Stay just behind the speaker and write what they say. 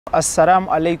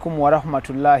Assalamu alaikum wa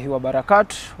rahmatullahi wa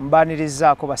barakatuh.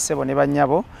 Mbanirizaako bassebo ne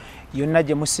bannyabo yonna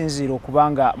gye musinziira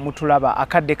okubanga mutulaba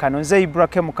akadde kano. Nze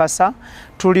Ibrahim Mukasa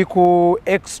tuli ku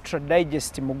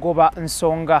extradigest mugoba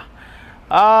nsonga.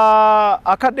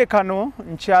 Akadde kano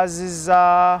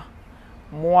nkyazizza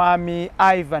mwami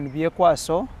Ivan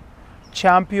BYEKWASO,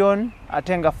 champion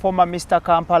atenga former Mr.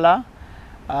 Kampala,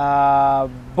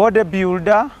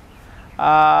 bodybuilder,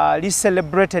 li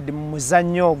celebrated mu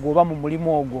muzannyo ogwo oba mu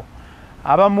mulimu ogwo.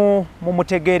 Abamu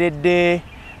mumutegeredde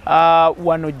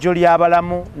wano jjo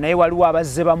ly'abalamu, naye waliwo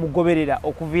abazze bamugoberera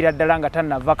okuviira ddala nga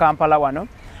tannava Kampala wano,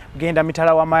 genda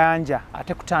mitala wa mayanja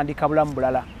ate kutandika bulamu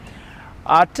bulala.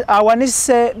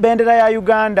 Awanise bendera ya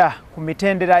Uganda ku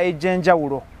mitendera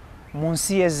egy'enjawulo mu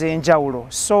nsi ez'enjawulo,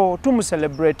 so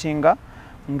tumuselebratinga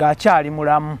ng'akyali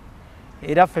mulamu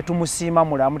era ffe tumusiima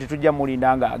mulamu, tetujja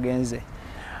mulinda nga agenze.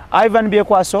 Ivan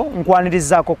BYEKWASO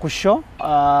nkwanirizaako ku show,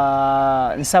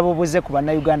 nsaba obuze ku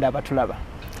bannayuganda abatulaba.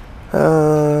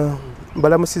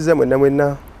 Mbalamusiza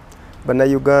mwenna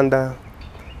bannayuganda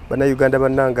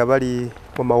bannanga bali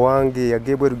mu mawange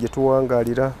ageebweru gye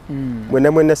tuwangaalira.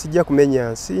 Mwenna sijja kumenya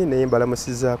nsi naye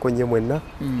mbalamusizaako nnyo mwenna.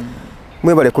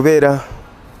 Mwebale kubeera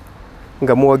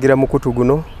nga muwagira mukutu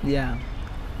guno,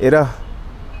 era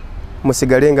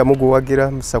musigale nga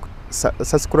muguwagira,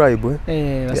 subscribe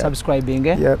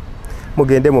subscribing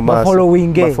mugende mu maaso, following,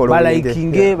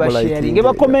 liking, sharing,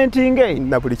 commenting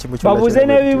na buli kimu kyonna, babuze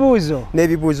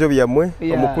n'ebibuuzo byammwe.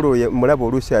 Omukulu mulaba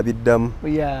oluusi abiddamu.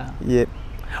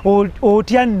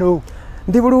 Otya nno?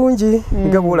 Ndi bulungi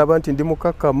nga bw'olaba nti ndi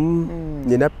mukakamu,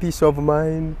 nina peace of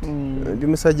mind, ndi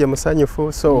musajja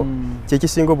musanyufu, so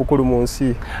kyekisinga obukulu mu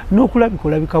nsi. N'okulabika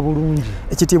olabika bulungi.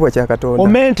 Ekitiibwa kya Katonda.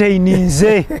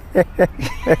 Omaintaininze.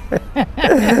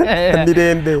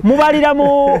 Mirembe. Mubalira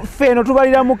mu ffeno,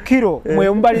 tubalira mu kilo, mwe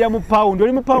mubalira mu pound.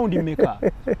 Oli mu pound mmeka?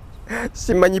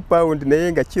 Simanyi pound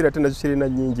naye nga kiro ate nazo sirina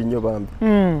nnyingi nnyo bambi.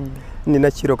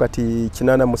 Nina kiro kati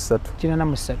 83.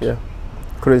 83.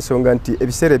 Kulensonga nti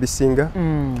ebiseera ebisinga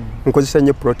nkozesa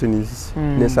nnyo proteins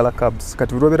n'ensala carbs.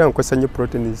 Kati bulwobera nkozesa nnyo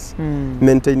proteins,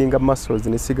 maintaining muscles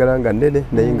nesigala nga nnene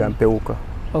naye nga mpewuka.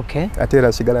 Ate era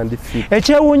nsigala ndi fit.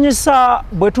 Ekyewuunyisa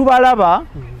bwe tubalaba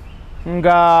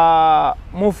nga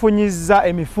mufunyizza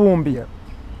emifumbi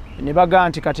ne baga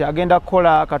nti kati agenda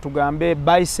kukola katugambe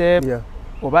bicep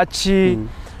oba ki,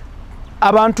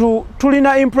 abantu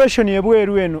tulina impression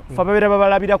ebweru eno fe babeera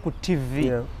babalabira ku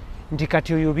TV nti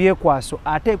kati oyo BYEKWASO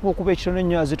ateekwa okuba ekitono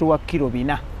ennyo azituwa kilo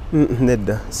 4.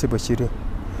 Nedda si bwe kiri.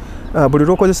 Buli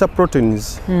lw'okozesa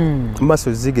proteins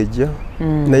muscles zigejja,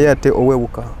 naye ate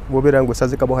oweewuka bw'obeera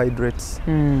ng'osaze carbohydrates,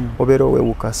 obeera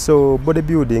oweewuka. So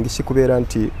bodybuilding kikubeera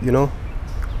nti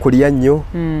kulya nnyo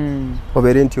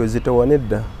obeere nti ozitowa.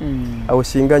 Nedda awo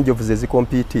singa njovu ze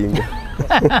zikompiitinga.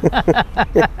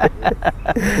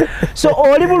 So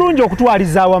oli bulungi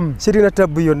okutwaliza awamu. Sirina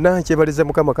tabu yonna, nkyebaliza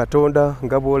Mukama Katonda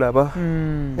nga bw'olaba.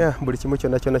 Buli kimu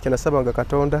kyonna sabanga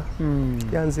Katonda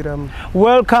yanziramu.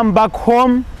 Welcome back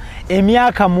home.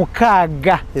 Emyaka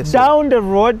 6 down the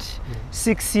road,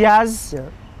 6 years.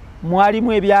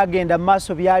 Mwalimu ebyagenda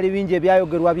maaso byali bingi,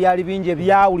 ebyayogerwa byali bingi,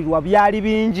 ebyawulirwa byali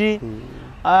bingi.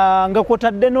 Nga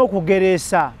kwotadde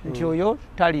n'okugereesa nti oyo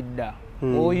talidda,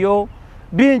 oyo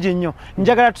bingi nnyo.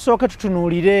 Njagala tusooke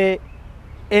tutunuulire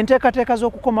enteekateeka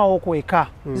z'okukomawo okweka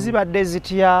zibadde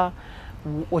zitya,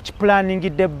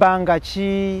 okiplaningidde ebbanga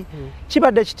ki,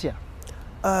 kibadde kitya?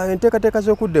 Enteekateeka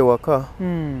z'okudda ewaka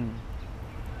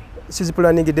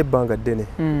siziplaningidde ebbanga ddene.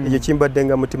 Ekyo kimbadde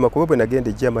nga mutima kuba bwe nagenda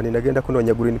e Germany nagenda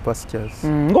kunoonya green pastures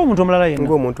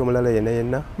ng'omuntu omulala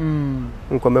yenna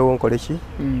nkomewo nkole ki.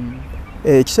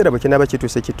 Ekiseera bwe kinaaba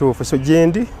kituuse kituufu, so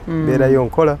gyendi mbeerayo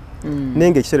nkola,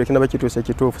 naye ng'ekiseera kinaaba kituuse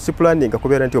kituufu si planning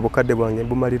kubeera nti obukadde bwange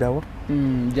mbumalirawo.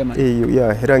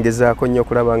 Era ngezaako nnyo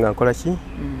okulaba nga nkola ki,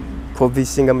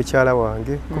 convincinga mukyala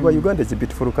wange kuba Uganda is a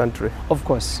beautiful country. Of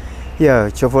course.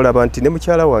 Kyova olaba nti ne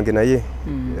mukyala wange naye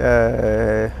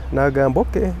n'agamba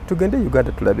tugende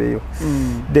Uganda tulabeeyo.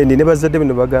 Then ne bazadde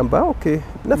bino bagamba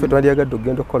naffe twandyagadde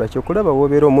okugenda okukola ki, okulaba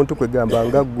w'obeera omuntu kwegamba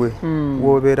nga ggwe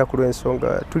w'obeera ku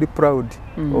lw'ensonga tuli proud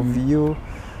of you,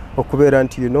 okubeera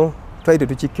nti twali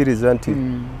tetukikkiriza nti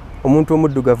omuntu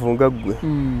omuddugavu nga ggwe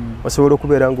osobola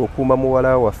okubeera ng'okuuma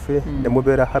muwala waffe ne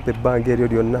mubeera happy ebbanga eryo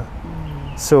lyonna.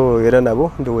 So era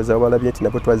nabo ndowooza balabye nti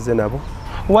nabo twazze nabo.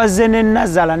 Wazze ne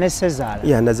Nazaala ne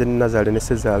Sezaala? Nazze ne Nazaala ne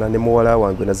Sezaala ne muwala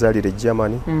wange nazaalira e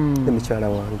Germany ne mukyala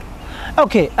wange.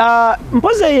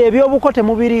 Mpoze ebyobuko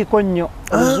temubiriiko nnyo,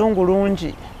 oluzungu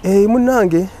lungi.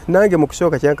 Munnange nange mu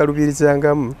kusooka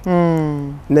kyankalubirizangamu,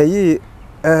 naye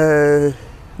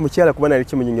mukyala kuba nali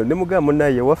kimunyinyo ne mugamba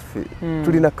naye waffe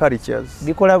tulina cultures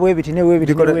bikola bwe biti ne bwe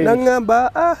biti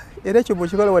nangamba era ekyo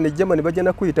bwekikola wano Germany bajja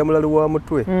nakuyita mulalo wa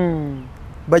mutwe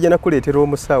bajja nakuleetera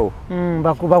omusawo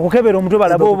bakukebera omutwe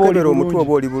balaba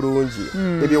oba oli bulungi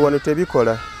ebyo wano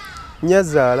tebikola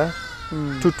nyazaala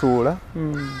tutuula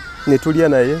ne tulya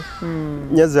naye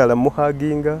nyazaala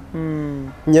muhaginga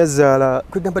nyazaala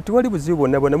kwegamba tiwali buzibu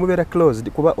bwonna bwonna mubeera closed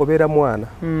kuba obeera mwana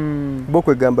bo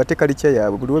kwegamba tekalica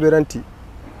yaabwe buli webeera nti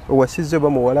owasize oba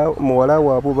muwala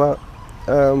waabwe oba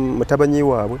mutabanyi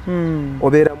waabwe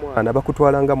obeera mwana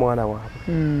bakutwala nga mwana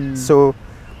waabwe so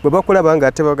bwe bakulaba nga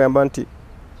ate bagamba nti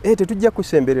tetujja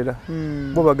kusemberera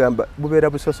bo bagamba bubeera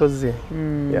busosoze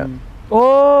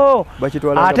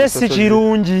ate si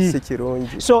kirungi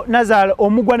so Nazaala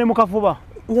omugwa ne mukafuba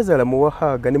Nazaala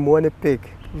muwahaga ne muwane peke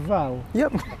vaawo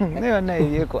naye naye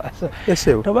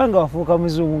BYEKWASO tobanga wafuuka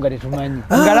muzungu nga tetumanyi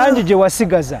nga langi gye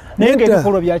wasigaza naye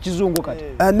ng'ebikolo bya kizungu kati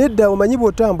nedda omanyi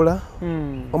bw'otambula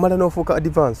omala n'ofuuka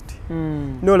advanced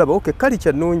n'olaba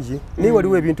culture nnungi naye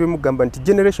waliwo ebintu ebimugamba nti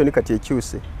generation kati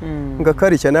ekyuse nga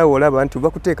culture naawe olaba nti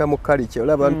bakuteeka mu culture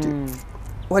olaba nti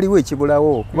waliwo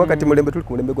ekibulawo kuba kati mulembe tuli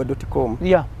ku mulembe gwa .com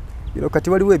kati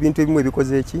waliwo ebintu ebimu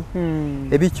ebikoze eki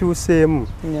ebikyuseemu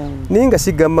naye nga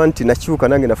sigamba nti nakyuka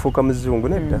nange nafuuka muzungu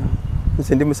nedda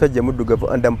nze ndi musajja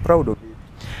muddugavu and I'm proud of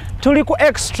it. Tuli ku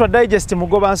Extra Digest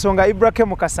mugoba nsonga Ibrahim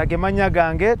Mukasage manya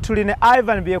gange tuli ne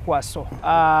Ivan BYEKWASO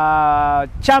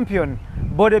champion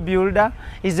bodybuilder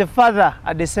is a father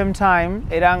at the same time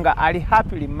era nga ali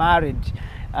happily married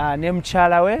ne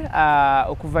mukyala we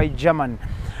okuva German.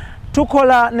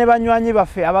 Tukola ne banywanyi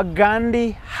baffe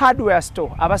abagandi hardware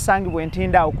store abasangibwa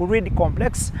Ntinda ku Reed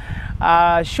Complex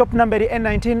shop number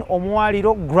N19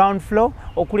 omwaliro ground floor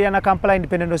okuliana Kampala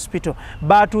Independent Hospital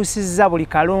batuusizza buli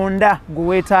kalonda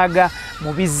guwetaaga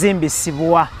mu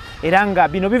bizimbisibwa era nga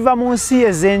bino biva mu nsi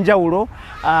ez'enjawulo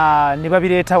ne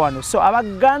babireeta wano so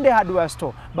abagande hardware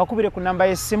store bakubire ku namba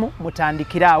y'essimu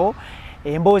mutandikiraawo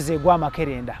Emboozi egwa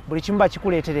makerenda buli kimu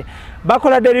bakikuleetere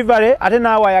bakola delivery ate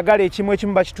naawe ayagala ekimu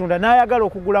ekimu bakitunda n'ayagala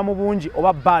okugula mu bungi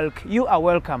oba bulk you are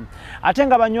welcome ate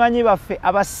nga banywanyi baffe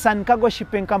aba Sankago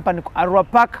Shipping Company ku Arua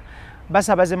Park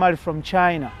basabaze mali from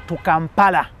China to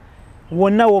Kampala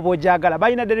wonna woba ojagala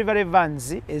balina delivery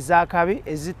vans ezakabi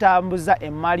ezitambuza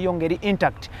emali yongeri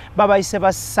intact babayise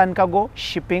ba Sankago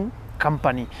Shipping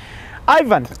Company.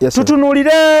 Ivan, yes,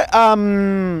 tutunulire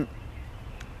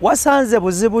wasanze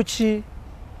buzibu ki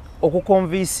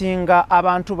okukonvinsinga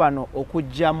abantu bano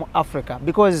okujja mu Africa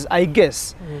because I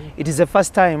guess it is the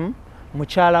first time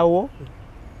mukyala wo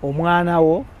omwana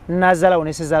wo Nazaala wo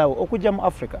ne Sezaala wo okujja mu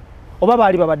Africa oba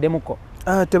baali babaddemuko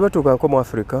tebatuuka nko mu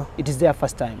Africa it is their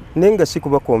first time nenga si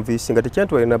kuba convinsinga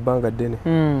tekyantwale na bbanga ddene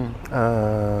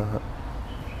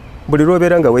buli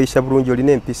lwobeera nga weeyisa bulungi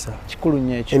olina empisa kikulu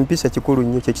nnyo ekyo empisa kikulu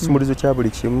nnyo kyekisumulizo kya buli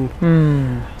kimu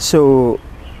so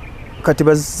kati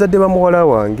bazadde ba muwala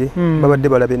wange babadde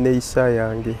balaba enneeyisa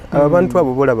yange abantu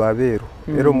abo bolaba abeeru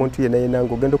era omuntu yenna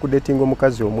ng'ogenda okudeetinga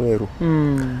omukazi omweru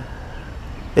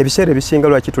ebiseera ebisinga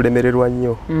lwaki tulemererwa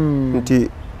nnyo nti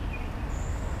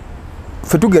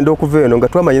ffe tugenda okuva eno nga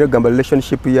twamanyira kugamba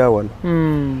relationship ya wano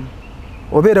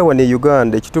obeera wano e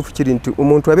Uganda ekituufu kiri nti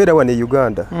omuntu abeera wano e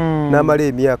Uganda n'amala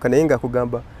emyaka naye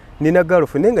ng'akugamba nina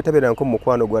girlfriend naye nga tabeera nko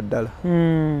mukwano gwa ddala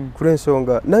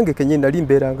kulw'ensonga nange kenyini nali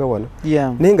mbeeranga wano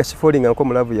naye nga sifoolinga nko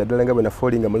mulavu ya ddala nga bwe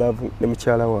nafoolinga mulavu ne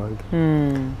mukyala wange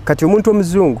kati omuntu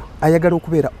omuzungu ayagala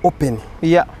okubeera open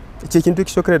ekyekintu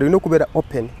ekisookera ddala olina okubeera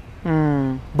open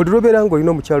buli lwobeera nga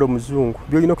olina omukyala omuzungu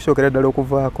byolina okusookera ddala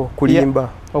okuvaako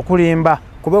okulimba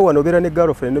kuba wano obeera ne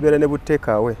girlfriend obeera ne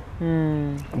butteekaawe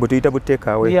bwe tuyita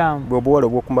butteekaawe bwe obuwala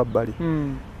obw'okumabbali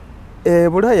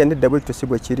bulaaya nedda bwekito si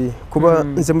bwe kiri kuba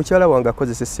nze mukyala wange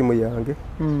akozesa essimu yange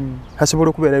asobola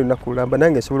okubeera lunaku lulamba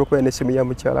nange nsobola okubeera n'essimu ya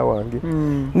mukyala wange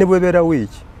ne bwebeera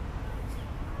wiiki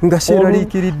nga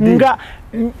seeraliikiridde nga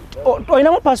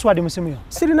olinamu password mu simu yo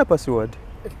sirina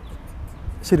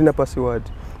password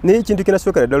naye ekintu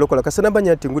kinasookera ddala okola kasana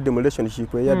manya nti ngudde mu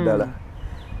relationship eya ddala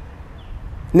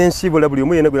n'ensiibula buli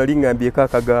omu yenna gwe nali ŋŋambyeko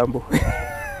akagambo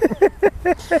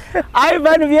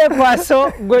Ivan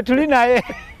BYEKWASO gwe tuli naye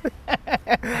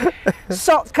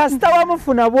so kasita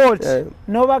wamufuna bwoti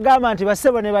n'obagamba nti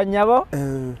basebo ne bannyabo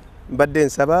mbadde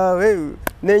nsaba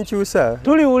n'enkyusa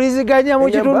tuliwuliziganya mu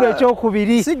kitundu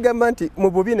ekyokubiri sigamba nti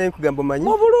mu bubi naye nkugamba omanyi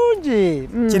mu bulungi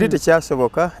kiri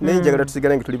tekyasoboka naye njagala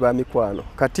tusigala nge tuli ba mikwano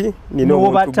kati nina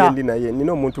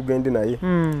omuntu gwendi naye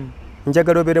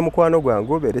njagala obeere mukwano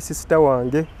gwange obeere sisita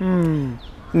wange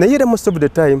naye era most of the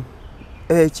time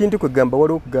ekintu kwegamba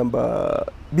waliwo okugamba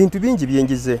bintu bingi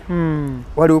byenjize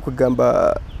waliwo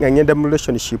okugamba nga ngenda mu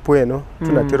relationship eno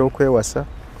tunatera okwewasa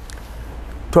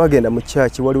twagenda mu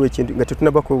church waliwo ekintu nga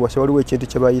tetunaba kwewasa waliwo ekintu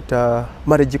kye bayita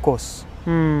marriage course.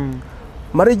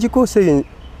 Marriage course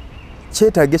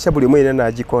kyetaagisa buli mwena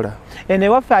n'agikola.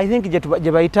 Ewaffe I think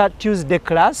gye bayita Tuesday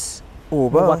class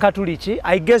oba Bakatuliki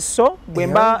I guess so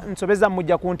bwemba nsobeza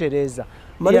mujja kuntereeza.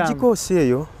 Marriage course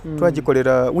eyo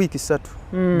twagikolera wiiki 3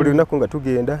 buli lunaku nga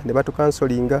tugenda ne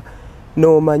batukansolinga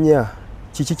n'omanya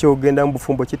kiki kyogenda mu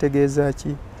bufumbo kitegeeza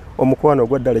ki omukwano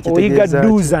gwa ddala kitegeeza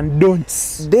do's and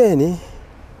don'ts. Then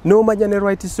n'omanya ne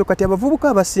rights so kati abavubuka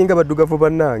abasinga baddugavu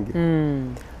bannange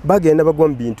bagenda bagwa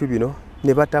mu bintu bino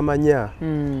ne batamanya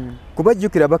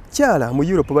kubajjukira abakyala mu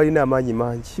Europe balina amaanyi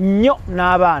mangi nnyo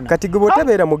n'abaana kati gwe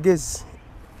bw'otabeera mugezi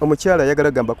omukyala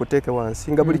ayagala gamba kuteeke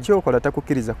wansi nga buli kyokola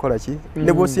takukkiriza kola ki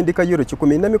ne bw'osindika euro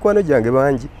 10 na mikwano gyange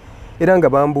bangi era nga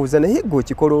bambuuza naye gwe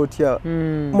okikola otya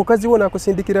mukazi wo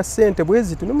n'akusindikira ssente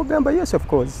bwezi tu nemugamba yes of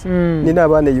course nina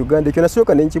abaana e Uganda ekyo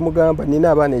nasooka ne nkimugamba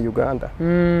nina abaana e Uganda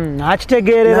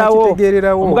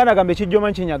n'akitegeererawo omuganda agamba ekijjoma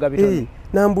nkinyaga bitono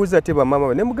nambuuza ate bamama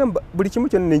we nemugamba buli kimu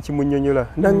kyonna ne nkimunnyonnyola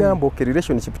nangamba okay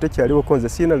relationship tekyaliwo konze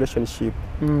sirina relationship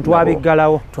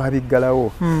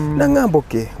twabiggalawo nangamba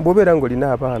okay bw'obeera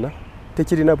ng'olina abaana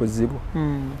tekirina buzibu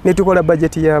ne tukola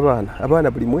bajeti y'abaana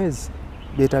abaana buli mwezi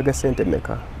beetaaga ssente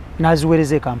mmeka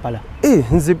naziwereze Kampala.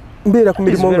 Nze mbeera ku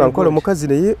mirimu nga nkola omukazi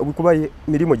naye kuba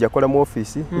mirimu gyakola mu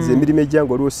office nze emirimu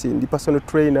egyange oluusi ndi personal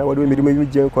trainer waliwo emirimu ebimu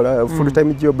gye nkola full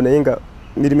time job naye nga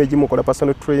mirimu egimu nkola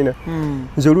personal trainer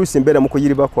nze oluusi mbeera mu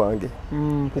kuyiriba kwange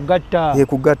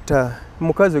kugatta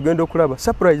mukazi ogenda okulaba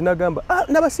surprise n'agamba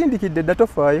nabasindikidde dda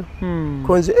tofaayo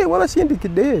konze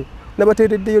wabasindikidde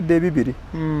nabateereddeyo dda ebibiri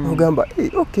ogamba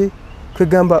okay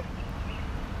kwegamba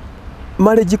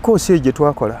marriage course gye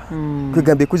twakola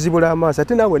kwegamba ekuzibula amaaso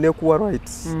ate naawe neekuwa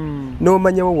rights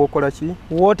n'omanyawo wookola ki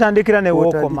wootandikira ne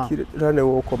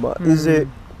wookoma nze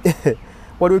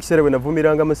waliwo ekiseera bwe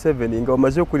navumiranga Museveni nga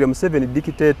omaze okulira Museveni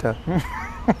dictator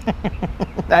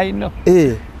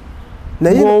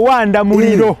ng'owanda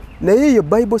muliro naye eyo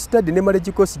bible study ne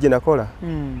marriage course gye nakola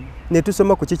ne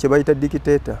tusoma ku kiki bayita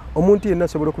dictator omuntu yenna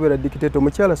asobola okubeera dictator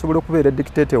omukyala asobola okubeera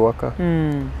dictator ewaka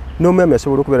n'omwami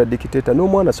asobola okubeera dictator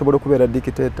n'omwana asobola okubeera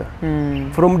dictator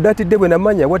from that day bwe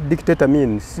namanya what dictator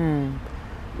means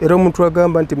era omuntu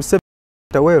agamba nti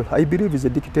well I believe is a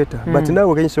dictator but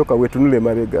naawe kenyisooka weetunula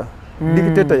emabega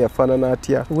dictator yafaanana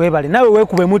atya weebale nawe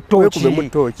weekube mu ttooki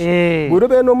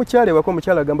bw'obeera n'omukyala ewaka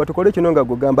omukyala agamba tukole kino nga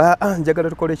gugamba njagala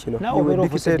tukole kino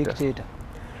dictator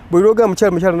buli lwoga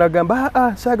mukyala n'agamba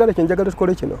saagala kyo njagala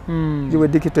tukole kino iwe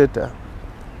dictator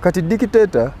kati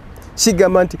dictator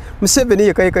sigamba nti Museveni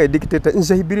yekayeka ye dictator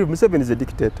nze I believe Museveni is a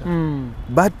dictator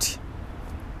but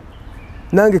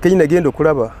nange kenyi nagenda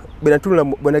okulaba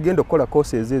bwe nagenda okukola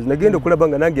courses ezo nagenda okulaba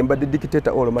nga nange mbadde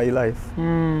dictator all my life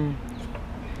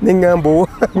neŋŋamba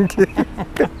owange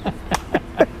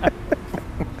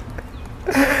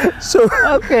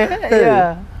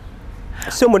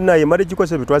so munnaye marriage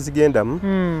course bwe twazigendamu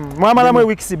mwamalamu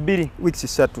weeks 2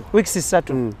 weeks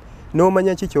 3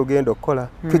 n'omanya ki kyogenda okukola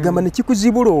kwegamba ne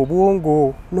kikuzibula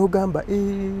obwongo n'ogamba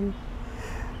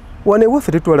wane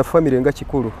waffe tetwala famire nga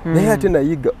kikulu naye ate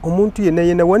nayiga omuntu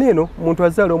yenna wane eno omuntu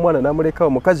azaala omwana n'amulekawo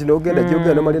omukazi n'ogenda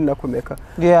gyogenda nomala ennaku meka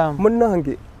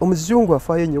munnange omuzungu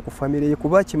afaayo nnyo ku famire ye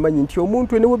kuba akimanyi nti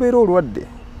omuntu ne webeera olwadde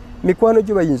mikwano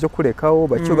gyo bayinza okulekawo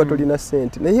bakyoba tolina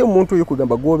ssente naye omuntu oyo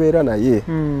kugamba gw'obeera naye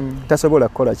tasobola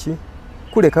kukola ki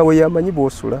kulekawo yamanyi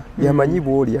bw'osula yamanyi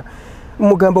bw'olya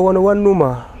mugamba wano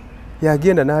wannuma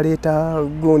yagenda n'aleeta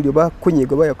gondi oba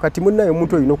kunyiga oba kati munnaye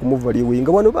omuntu olina okumuva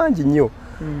liwinga wano bangi nnyo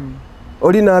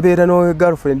oli n'abeera no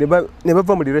girlfriend ne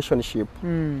bava mu relationship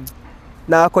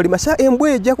n'akolima sa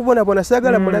embwa ejja kubonabona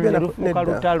saagala mulabe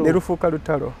ne lufuuka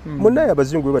lutalo munnaye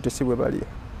abazungu bwe batyo si bwe bali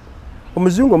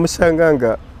omuzungu omusanga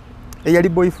nga eyali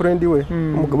boyfriend we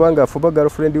omugaba nga afuba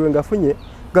girlfriend we ng'afunye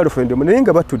girlfriend naye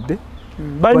nga batudde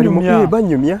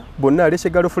banyumya bonna alese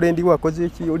girlfriend we akoze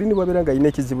eki oli ne wabeera nga alina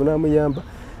ekizibu n'amuyamba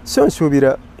so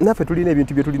nsuubira naffe tulina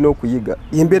ebintu bye tulina okuyiga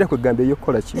embeera kwegamba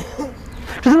ey'okukola ki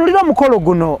tutunulira omukolo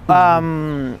guno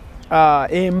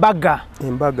embaga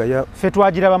ffe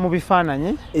twagiraba mu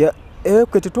bifaananyi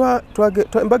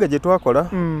embaga gye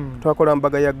twakola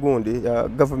mbaga ya gundi ya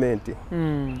gavumenti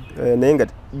naye nga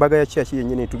mbaga ya kyaki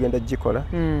yennyini tugenda gikola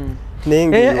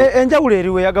enjawulo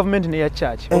eriwe ya gavumenti neya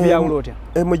kyaki obyawula otya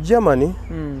mu Germany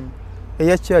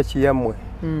eya kyaki yammwe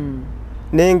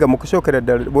naye nga mu kusookera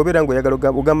ddala bw'obeera ng'oyagala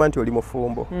ogamba nti oli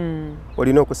mufumbo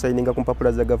olina okusayininga ku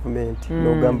mpapula za gavumenti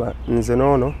n'ogamba nze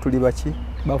noono tuli baki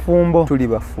tuli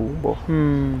bafumbo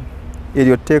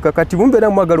eryo tteeka kati mumbeera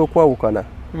mwagala okwawukana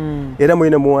era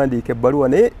mulina muwandiika ebbaluwa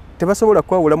naye tebasobola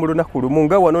kwawula mu lunaku lumu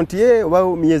nga wano nti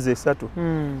oba myezi 3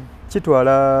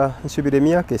 kitwala nsubira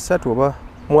emyaka 3 oba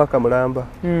mwaka mulamba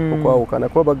okwawukana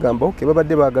kuba bagamba okay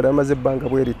babadde baagala bamaze ebbanga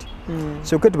bweriti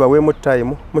soke tubaweemu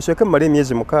time musooke mumale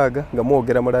emyezi 6 nga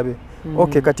mwogera mulabe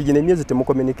okay kati gino emyezi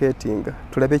temucommunicatinga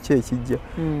tulabe ki ekijja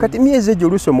kati emyezi egyo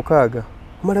oluusi 6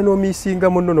 mala n'omiisinga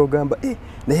munno n'ogamba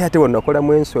naye ate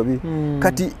wanakolamu ensobi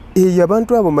kati eyo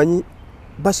abantu abo manyi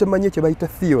basemanye kye bayita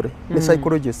theory ne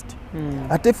psychologist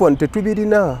ate ffe wano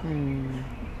tetubirina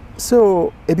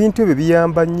so ebintu ebyo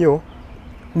biyamba nnyo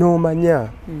n'omanya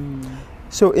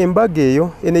so embaga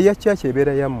eyo eno eya kyaki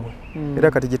ebeera yammwe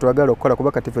era kati gye twagala okukola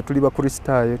kuba kati ffe tuli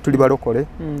bakristaayo tuli balokole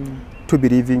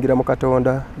tubiriivingira mu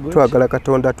Katonda twagala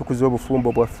Katonda tukuze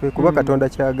obufumbo bwaffe kuba Katonda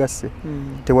kyagasse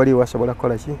tewali wasobola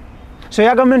kukola ki so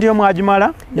ya gavumenti yo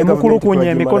mwagimala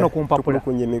nemukulukunya emikono ku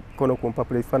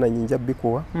mpapula ebifaananyi nja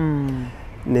bikuwa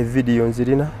ne video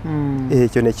nzirina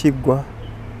ekyo ne kiggwa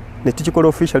ne tukikola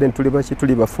officially ne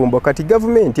tuli bafumbo kati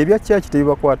gavumenti ebya kyaki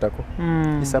tebibakwatako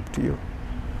it's up to you.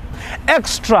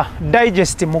 Extra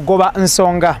digest mugoba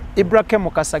nsonga Ibrahim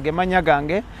Kasage manya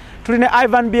gange tulina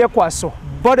Ivan BYEKWASO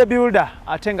bodybuilder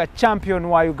atenga champion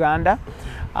wa Uganda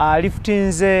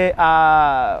liftinze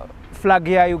flag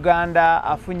ya Uganda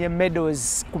afunye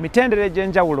medals ku mitendere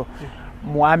gyenjawulo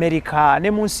mu America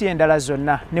ne mu nsi endala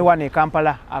zonna ne wane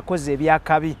Kampala akoze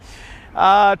ebyakabi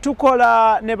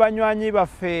tukola ne banywanyi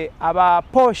baffe aba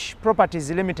Posh Properties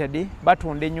Limited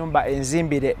batunda ennyumba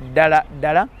enzimbire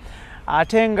dala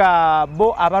atenga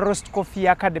bo aba Roast Coffee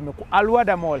Academy ku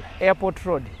Alwada Mall Airport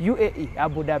Road UAE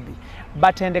Abu Dhabi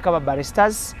batendeka ba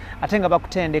baristas atenga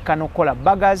bakutendeka nokola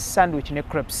burgers sandwich ne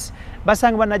crepes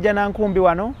basanga banajana nkumbi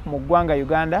wano mu ggwanga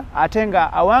Uganda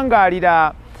atenga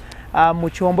awangalira mu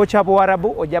kyombo kya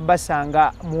Buwarabu ojja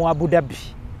basanga mu Abu Dhabi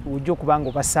ujjo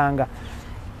kubanga basanga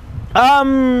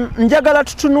njagala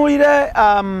tutunulire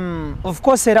of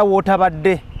course era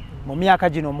wotabadde mu myaka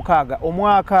gino 6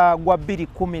 omwaka gwa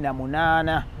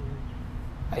 2018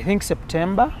 I think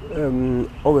September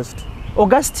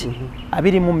August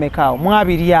abiri mu mekao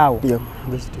mwabiri awo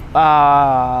August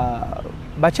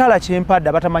bachala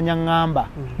kyempadda batamanya ngamba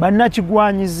banna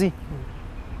kigwanyizi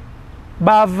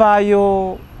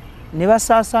bavayo ne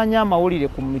basasanya amawulire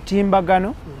ku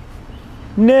mitimbagano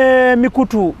ne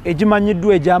mikutu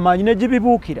ejimanyiddwa ejamanyi ne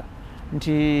jibibuukira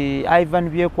nti Ivan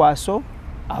BYEKWASO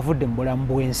avudde mu bulamu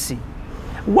bw'ensi.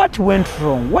 What went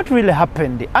wrong? What really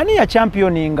happened? Ani ya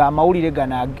championing amawulire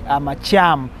gana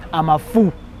amachamu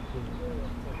amafu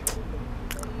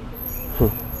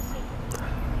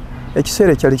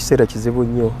ekiseera kyali kiseera kizibu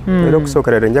nnyo era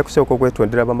okusookerera nja kusooka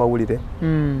okwetondera abamawulire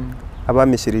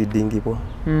abamisiriidingibwa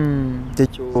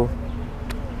ekyo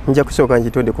nja kusooka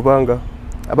nkitonde kubanga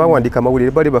abawandika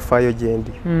amawulire bali bafaayo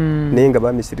gyendi naye nga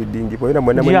bamisiriidingibwa era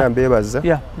mwena mbeebaza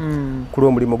ku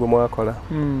lw'omulimu gwe mwakola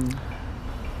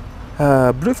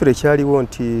briefly kyaliwo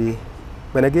nti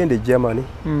bwe nagenda e Germany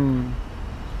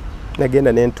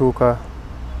nagenda nentuuka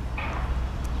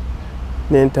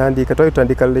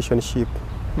twalitandika relationship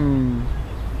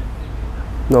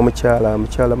n'omukyala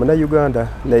muna Uganda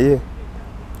naye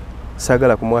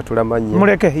saagala kumwatula manyi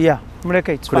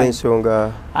muleke it's fine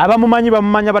ensonga abamumanyi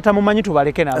bamumanya batamumanyi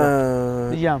tubaleke nabo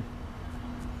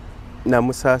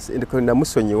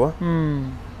namusonyiwa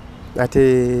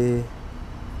ate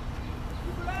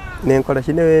nenkola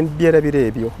kine byerabira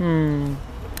ebyo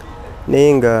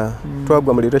naye nga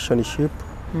twagwa mu relationship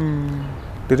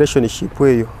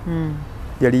eyo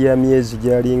yali ya myezi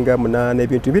gyalinga 8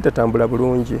 ebintu bitatambula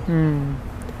bulungi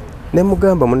ne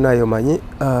mugamba munnayo manyi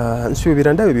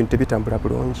nsuubira ndaba ebintu bitambula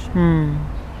bulungi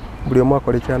buli omu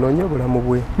akola ekyanoonya obulamu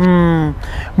bwe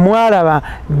mwalaba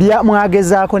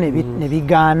mwagezaako ne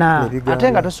bigaana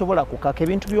ate nga tosobola kukaka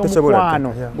ebintu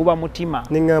by'omukwano guba mutima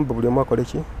neŋŋamba buli omu akola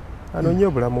ki anoonye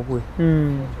obulamu bwe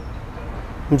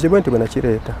nzibwe nti bwe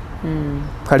nakireeta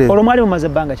kale olwo mwali mumaze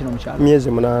ebbanga kino mukyalo myezi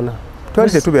 8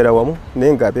 twali tetubeera wamu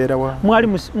naye ng'abeera wa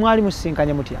mwali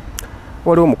musisinkanye mutya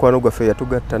waliwo mukwano gwaffe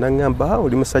yatugatta naŋŋamba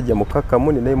oli musajja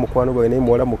mukakkamu naye mukwano gwawe naye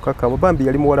muwala mukakkamu bambi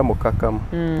yali muwala mukakkamu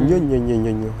nnyo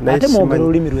ate mwogera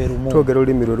olulimi lwe lumu twogera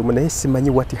olulimi lwe lumu naye simanyi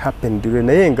what happened lwe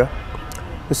naye nga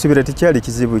nsubira tekyali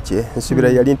kizibu kye nsubira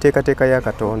yali nteekateeka ya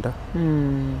Katonda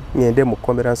ngende mu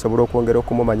kkomera nsobola okwongera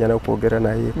okumumanya n'okwogera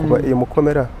naye kuba eyo mu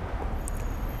kkomera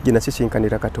gye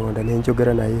nasisinkanira Katonda ne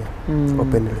njogera naye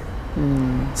openly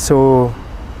so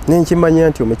nenkimanya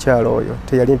nti omukyala oyo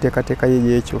teyali nteekateeka ye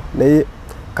y'ekyo naye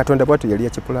Katonda bwatu yali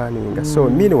yakipulaninga so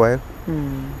meanwhile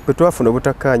bwe twafuna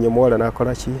obutakkaanya omuwala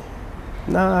n'akola ki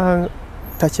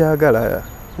takyagala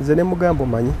nze ne mugamba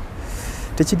omanyi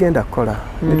tekigenda kukola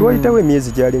ne twayitawo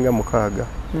emyezi gyalinga 6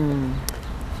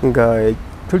 nga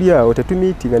tuli awo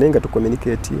tetumiitinga naye nga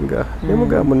tucommunicatinga ne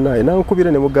mugamba munnaye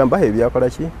nankubira ne mugamba ebyakola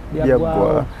ki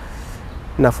byaggwa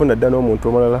nafuna dda n'omuntu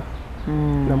omulala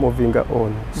na moving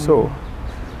on. So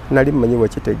nali mmanyi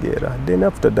wakitegeera. Then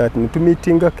after that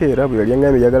nitumitinga keera bwe yali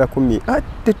ngambye yagala kumi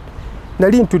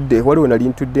nali ntudde waliwo nali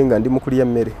ntudde nga ndi mukulya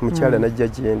mmere mukyala najja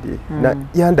gyendi na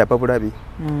yandapa bulabi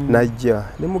najja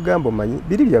ne mugamba omanyi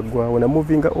biri byaggwawo na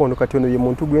moving on kati ono ye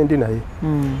muntu gwendi naye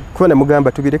kuba na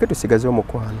mugamba tubireke tusigaze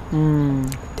omukwano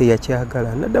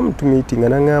teyakyagala naddamu tumitinga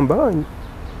nangamba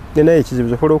nenaye ekizibu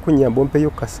zokola okunyamba ompeyo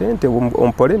kasente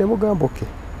ompole ne mugamba oke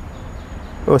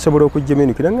osobola okujja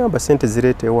Munich nangamba sente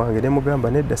zireete wange ne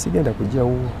mugamba nedda sigenda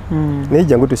kujjawo naye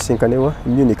jangu tusinkanewa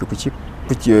Munich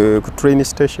ku train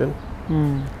station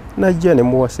najja ne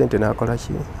muwa sente nakola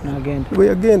ki bwe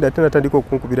yagenda tena tandika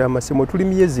okunkubira amasimu tuli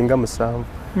myezi nga 7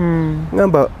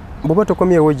 ngamba bwoba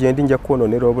tokomyewo gyendi nja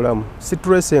kwononera obulamu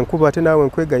stress enkuba ate naawe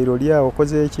nkwegayiro lyawo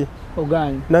okoze eki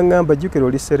nangamba jjukira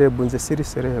oli serebu nze siri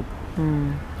serebu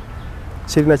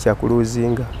kirina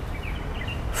kyakuluuzinga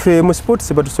fe mu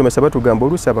sports batusomesa batugamba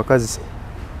oluusi abakazi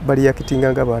bali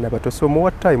yakitinga nga baana bato so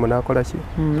muwa time nakola ki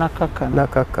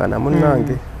nakakana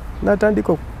munnange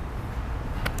natandika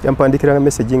yampandikira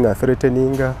message nga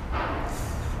threateninga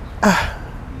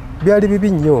byali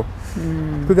bibi nnyo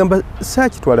kugamba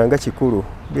saakitwala nga kikulu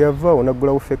byava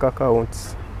onagula fake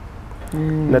accounts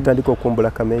natandika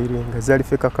okumbula kamera nga zali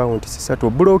fake accounts 3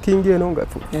 blocking eno nga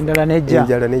endala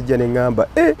nejja nengamba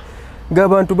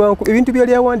ng'abantu banku ebintu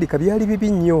byali awandika byali bibi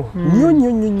nnyo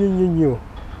nnyo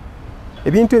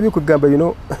ebintu ebikugamba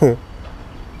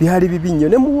byali bibi nnyo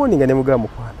ne muwoninga ne mugamba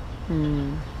mukwano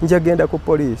njagenda ku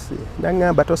poliisi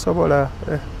nangamba tosobola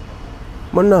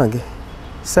munnange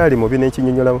saali mubi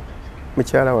n'ekinyonyola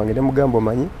mukyala wange ne mugamba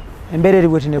omanyi embeera eri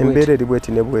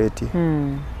bweti ne bweti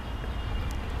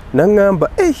nangamba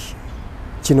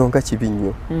kino nga kibi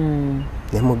nnyo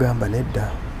ne mugamba nedda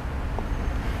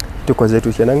tukoze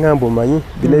tutya nangamba omanyi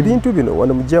bino ebintu bino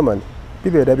wano mu Germany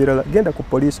bibeera birala genda ku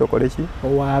poliisi okole ki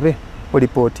owaabe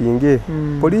olipotinge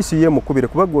poliisi ye mukubire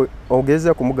kuba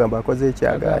ogeza kumugamba akoze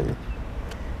ekyagaanye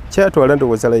kyatwala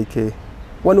ndowooza like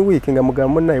 1 week nga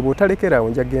mugamba munnaye bw'otalekerawo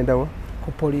njagendawa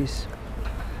ku poliisi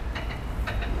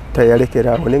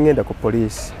tayalekerawo nengenda ku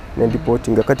poliisi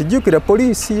nendipotinga kati jjukira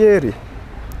poliisi yeeri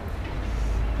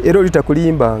era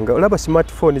olitakulimbanga olaba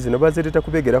smartphone zino bazireta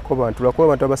kubegerako bantu lwakuba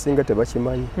abantu abasinga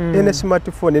tebakimanyi ene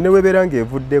smartphone newebeera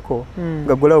ng'evuddeko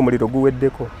nga gulawo omuliro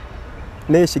guweddeko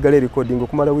naye sigala recording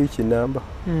okumala wiiki namba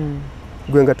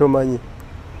gwe nga tomanyi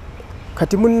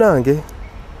kati munnange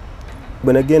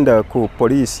bwe nagenda ku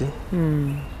poliisi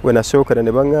we nasookera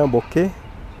ne baŋŋamba oke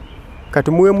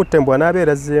kati muwe mutembo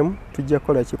anaabeera zeemu tujja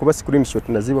kukola ki kuba screenshot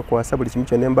naziba kwasa buli kimu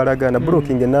kyonna embalagana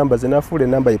blocking enamba ze naafuula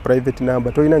enamba ye private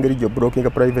number tolina ngeri gyo blocking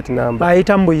private number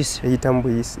ayita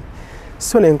mbuyisi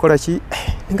so nenkola ki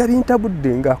nga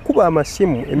bintabudde nga kuba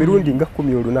amasimu emirundi nga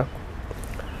 10 olunaku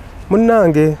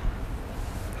munnange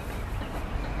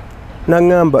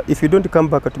nangamba if you don't come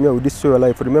back to me I will destroy your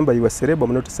life remember you are celeb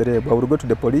I'm not celeb I will go to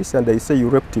the police and I say you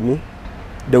raped me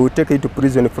they will take you to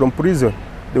prison from prison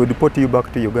they will deport you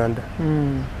back to Uganda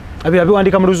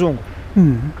abiwandika mu luzungu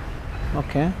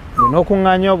okay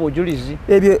nokuŋŋaanya obujulizi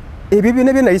ebyo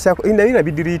byonna byenayisako nali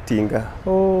nabidiriitinga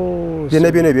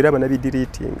byonna ebiraba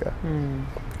nabidiriitinga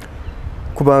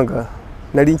kubanga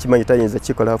nali nkimanyi tayinza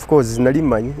kikola of course nali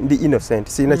manyi ndi innocent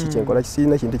sirina kikyenkola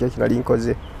sirina kintu ekyo kinali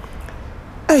nkoze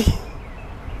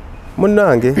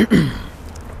munnange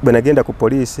bwe nagenda ku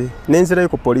poliisi nenzirayo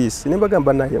ku poliisi ne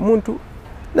mbagamba naye muntu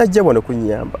najja wano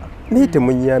kunyamba naye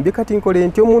temunyambye kati nkole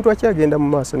nti omuntu akyagenda mu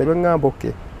maaso ne baŋŋamba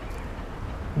oke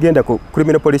genda ku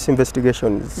criminal police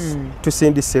investigations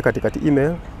tusindise kati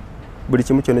email buli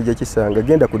kimu kyonna gye kisanga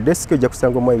genda ku desk ojja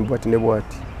kusanga omwami bwati ne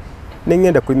bwati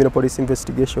nengenda criminal police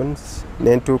investigations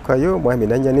nentuukayo mwami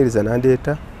nanyaniriza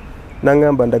nandeeta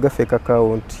naŋŋamba ndaga fake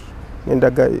account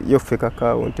nendaga yo fake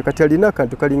account kati alina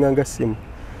akantu kalinganga simu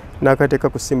nakateeka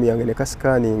ku simu yange ne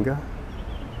kasikaninga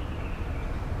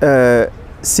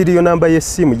serial number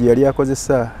y'essimu gye yali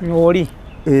akozesa oli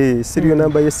serial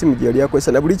number y'essimu gye yali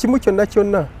akozesa na buli kimu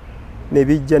kyonna ne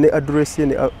bijja ne address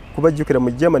ye kubajjukira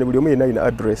mu Germany buli omu yenna alina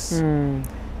address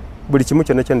buli kimu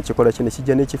kyonna kikola kye ne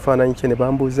kijja n'ekifaananyi kye ne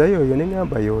bambuuza yoyo ne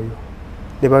ŋŋamba yoyo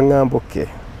ne baŋŋamba oke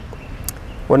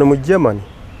wano mu Germany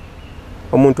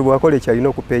omuntu bw'akola ekyalina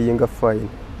okupeyinga fine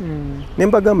ne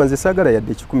mbagamba nze saagala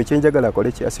yadde 10 kyenjagala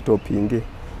akole ki asitopinge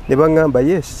ne baŋŋamba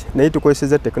yes naye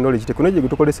tukozeseza technology gye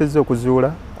tukozesezza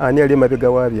okuzuula ani ali emabega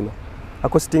wa bino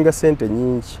akositinga sente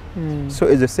nyingi so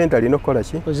ezo sente alina okukola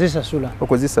ki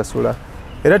okuzisasula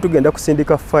era tugenda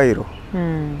kusindika fayiro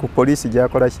ku poliisi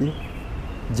gyakola ki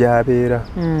gyabeera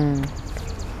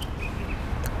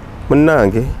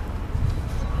munnange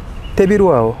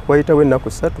tebirwawo wayitawo ennaku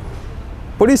 3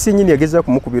 poliisi nyini yageza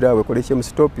kumukubira awe kole ki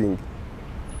stopping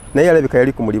naye alabika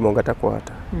yali ku mulimu nga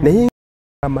takwata naye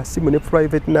amasimu ne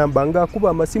private number nga akuba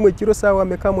amasimu ekiro saawa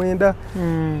ameka mwenda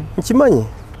nkimanyi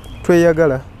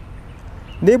tweyagala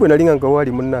naye bwe nalinga nga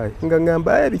wali munnaye nga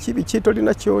ngamba biki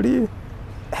tolina kyoli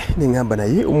ne ngamba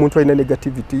naye omuntu alina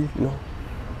negativity no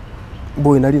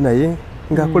bwe nali naye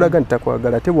ng'akulaga nti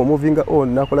takwagala ate bw'omuvinga on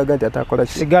n'akulaga nti atakola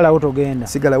ki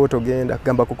sigalawo togenda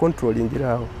gamba ku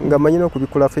controllingirawo nga manyi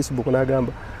n'okubikola Facebook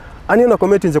n'agamba ani ono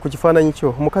komenti nze ku kifaananyi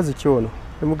kyo omukazi kyono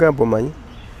nemugamba omanyi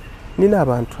nina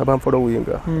abantu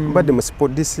abamfollowinga mbadde mu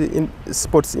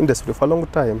sports industry for a long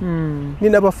time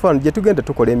nina abafan gye tugenda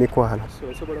tukola emikwano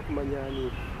osobola kumanya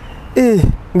ani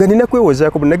nga nina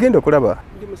kwewozaako bwe nagenda okulaba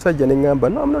ndi musajja ne ngamba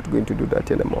no I'm not going to do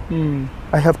that anymore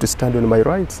I have to stand on my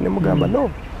rights nemugamba no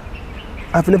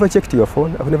I've never checked your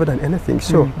phone. I've never done anything.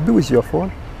 So be with your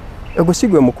phone.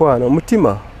 Egosigwe mukwano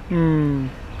mutima.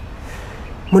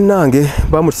 Munange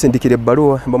bamusindikire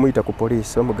ebbaluwa bamuyita ku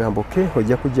police omugamba okay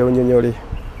ojja kujja onyonyole.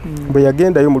 Bwe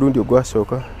yagenda yo mulundi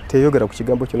ogwasooka teyogera ku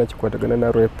kigambo kyonna kikwatagana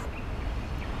na rape.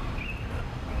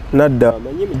 Nadda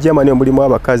Germany omulimu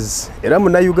abakazi era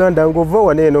muna Uganda ngova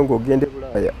waneeno ng'ogende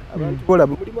Bulaaya. Abantu bola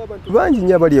mulimu abantu bangi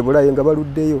nnyo abali e Bulaaya nga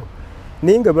baluddeyo.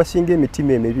 Naye nga basinga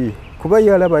emitima emibi. Kuba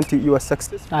yalaba nti you are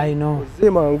successful. I know.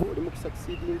 Zemangu oli mu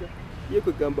succeedinga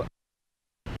yekwe gamba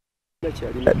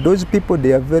those people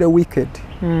they are very wicked.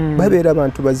 Babeera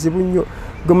abantu bazibu nnyo.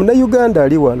 Gomuna Uganda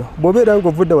ali wano. Bw'obeera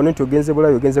ng'ovudda wano nti ogenze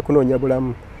Bulaaya ogenze kunoonya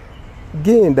bulamu.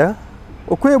 Genda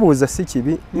okwebuuza si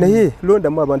kibi naye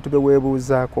londamu abantu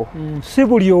beweebuuzaako. Si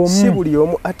buli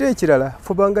omu ate ekirala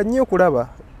fubanga nnyo okulaba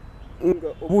nga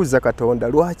obuuza Katonda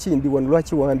lwaki ndi wano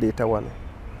lwaki wandeeta wano.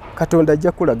 Katonda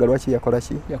ajja kulaga lwaki yakola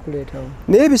ki yakuleetawo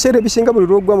naye ebiseera ebisinga buli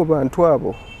lwogwa mu bantu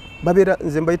abo babeera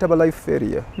nze mbayita ba life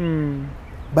failure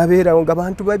babeerawo nga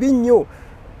bantu babi nnyo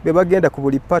be bagenda ku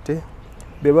buli pate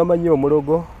be bamanyi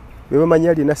omulogo be bamanyi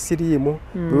alina siriimu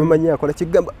be bamanyi akola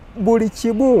kigamba buli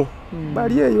kimu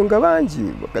bali eyo nga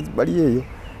bangi bakazi bali eyo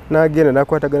n'agenda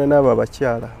n'akwatagana n'abo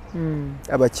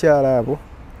abakyala abo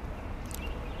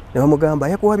ne bamugamba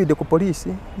yakuwabidde ku poliisi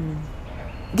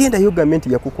genda yo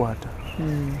gavumenti yakukwata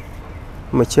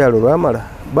mukyalo lwamala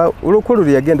olukulu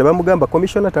yagenda bamugamba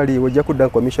commissioner taliiwo ojja kudda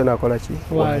commissioner akola ki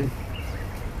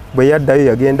bwe yaddayo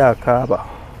yagenda akaaba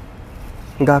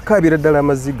ng'akaabira ddala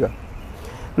amaziga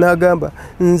n'agamba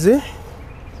nze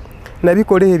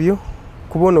nabikola ebyo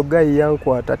kuba ono gayi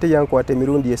yankwata ate yankwata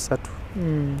emirundi 3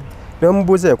 ne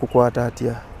bamubuuza yakukwata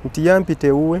atya nti yampita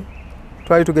ewuwe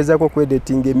twali tugezaako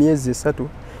okwedetinga emyezi 3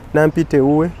 nampita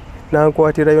ewuwe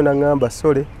nankwatirayo naŋŋamba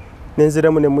sole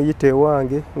nenziramu ne muyita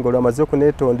ewange ng'olwo amaze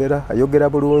okuneetondera ayogera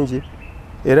bulungi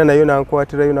era nayo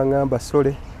nankwatirayo naŋŋamba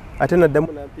sole ate naddamu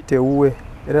nampita ewuwe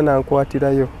era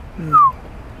nankwatirayo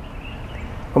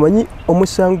omanyi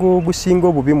omusango ogusinga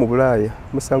obubi mu Bulaaya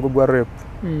musango gwa rape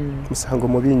musango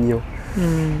mubi nnyo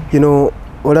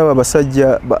olaba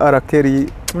abasajja ba Arakeri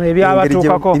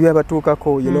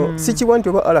ebyabatuukako si kiwa nti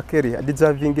oba Arakeri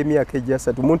adeservinga emyaka egya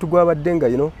 3 omuntu gw'abadde nga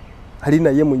ali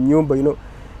naye mu nnyumba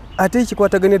ate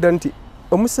ekikwataganye ddala nti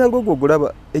omusango ogwo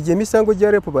ogulaba egyo emisango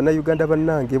gya rape bannayuganda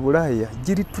bannange Bulaaya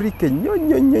giri trike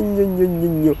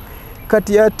nnyo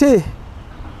kati ate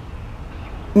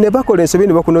ne bakola ensobi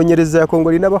ne bakunoonyerezaako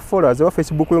ng'olina ba followers oba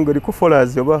Facebook ng'oliku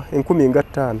followers oba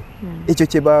 15,000 ekyo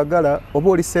kye baagala oba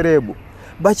oli serebu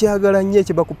bakyagala nnyo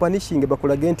ekyo bakupanishinge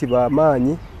bakulage nti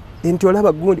bamaanyi nti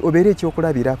olaba gundi obeera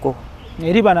ekyokulabirako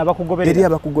eri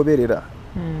abakugoberera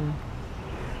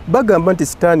bagamba nti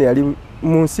sitaani ali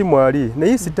mu nsi mwali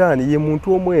naye sitaani ye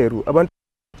muntu omweru abantu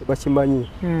bakimanyi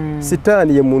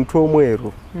sitaani ye muntu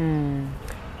omweru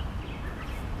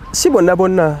si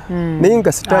bonna naye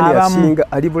nga sitaani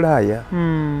asinga ali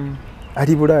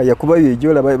Bulaaya kuba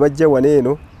yejola bajja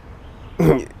waneeno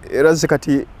era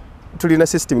kati tulina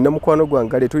system na mukwano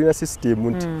gwangale tulina system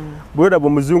nti bwolaba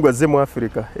omuzungu azze mu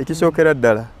Africa ekisookera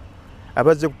ddala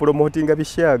abazze ku promotinga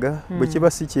bishaga bwe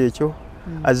kiba si kyekyo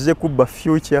azze kubba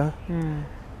future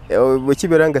bwe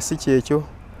kibeera nga si kyekyo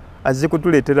azze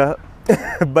kutuleetera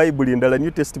Bible endala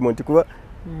New Testament kuba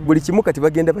buli kimu kati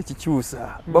bagenda bakikyusa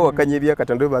bawakanya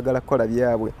ebyakatonda bwe baagala kukola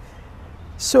byabwe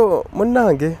so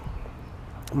munnange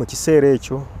mu kiseera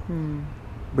ekyo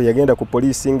bwe yagenda ku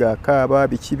poliisi ng'akaaba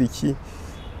biki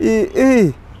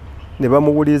ne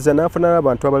bamuwuliriza n'afuna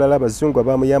n'abantu abalala abazungu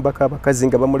abamuyambako abakazi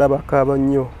nga bamulaba akaaba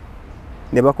nnyo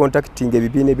ne bakontakitinga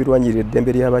ebibiina ebirwanyirira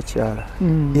eddembe ly'abakyala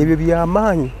ebyo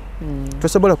by'amaanyi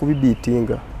tosobola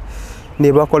kubibiitinga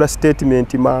ne bakola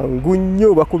statement mangu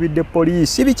nnyo bakubidde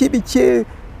poliisi biki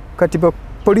kati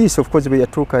poliisi of course bwe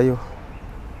yatuukayo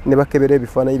ne bakebera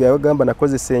ebifaananyi byabagamba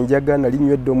nakozesa enjaga nali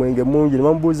nywedde omwenge mungi ne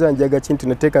bamubuuza njaga ki nti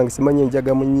nateekanga simanyi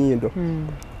enjaga mu nnyindo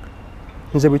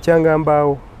nze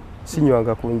bukyangambaawo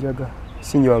sinywanga ku njaga,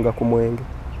 sinywanga ku mwenge.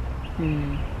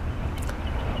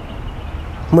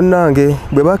 Munnange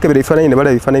bwe bakebera ebifaananyi ne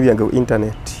balaba ebifaananyi byange ku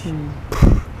internet.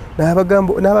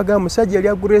 N'abagamba musajja yali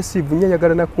aggressive nnyo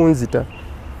ayagala na kunzita.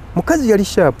 Mukazi yali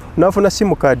sharp n'afuna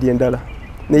simu kaadi endala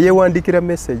ne yeewandikira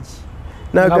message.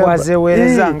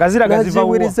 N'agwazeewereza nga ziraga ziva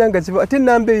wa. Ate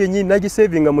namba eyo yennyini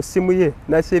n'agisevinga mu ssimu ye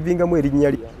n'asevingamu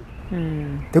erinnya lye.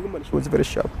 The woman she was very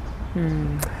sharp.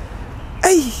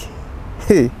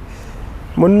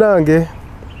 Munnange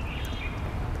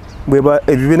bweba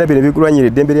ebibiina bino bigulwanyira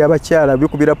eddembe ly'abakyala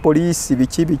bikubira poliisi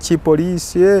biki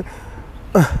poliisi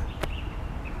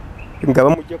nga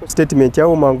bamuggyako statement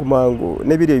awo mangu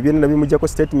n'ebiri ebibiina nabimuggyako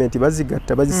statement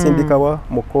bazigatta bazisindikawa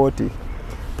mu kooti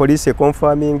poliisi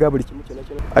econfirminga buli kimu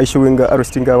kyonna issuing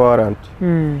arresting warrant.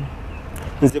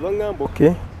 Nze baŋŋamba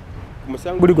ku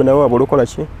musango guli gwe nawe waba olukola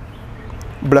ki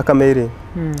blackmailing.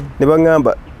 Ne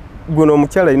baŋŋamba guno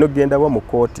omukyala alina okugenda wa mu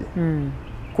kooti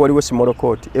kwaliwo small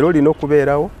court era olina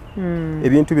okubeerawo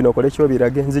ebintu bino okole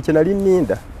kyobirage. Nze kye nali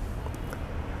nninda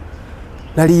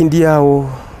nali ndyawo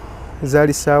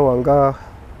zaali ssaawa nga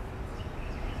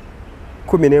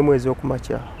 11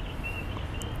 ez'okumakya.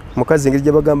 Mukazi engeri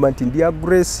gye bagamba nti ndi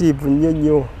aggressive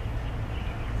nnyo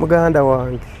muganda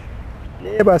wange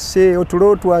neebase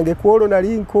otulo twange kwolwo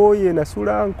nali nkooye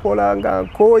nasula nkola nga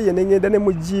nkooye ne ngenda ne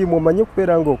mu gyimu omanyi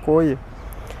okubeera ng'okooye.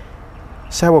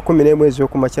 Ssaawa 11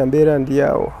 ez'okumakya mbeera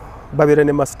ndyawo babeera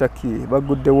ne master key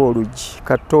baguddewo oluggi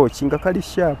katooki nga kali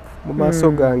sharp mu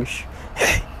maaso gange.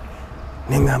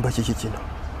 Neŋŋamba kiki kino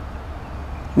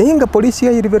naye nga poliisi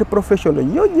yayiri very professional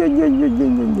nnyo.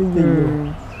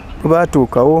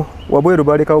 Baatuukawo wabweru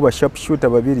balekawo ba sharp shooter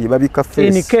babiri babika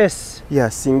face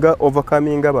singa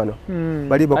overcominga bano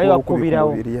bali bakubira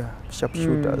sharp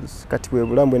shooters. Kati bwe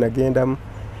bulamu nagendamu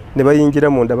ne bayingira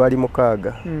munda bali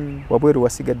mukaaga wabweru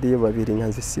wasigaddeyo babiri nga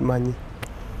nze simanyi.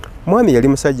 Mwami yali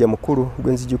musajja mukulu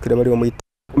gwe nzijukira bali omuyita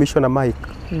Commissioner Mike.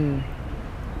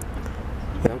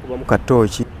 Yankuba mu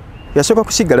katooki yasooka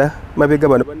kusigala mabega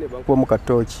bano banne bankuba mu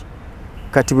katooki.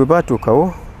 Kati bwe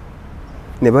baatuukawo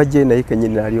ne bajja naye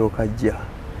kennyini n'alyoka ajja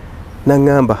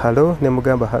naŋŋamba halo ne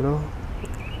mugamba halo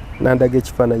nandaga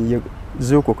ekifaananyi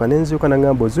zuukuka ne nzuuka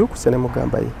naŋŋamba ozuukuse ne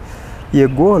mugamba ye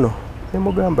gwono ne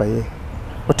mugamba ye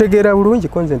otegeera bulungi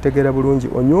ko nze ntegeera bulungi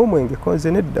onywa omwenge ko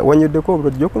nze nedda wanywuddeko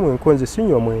obulwadde gy'okumwenge ko nze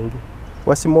sinywa mwenge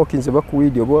wasimokinze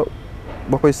bakuwiidi oba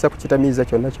bakozesa ku kitamiiza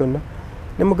kyonna kyonna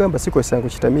ne mugamba sikozesanga ku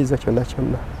kitamiiza kyonna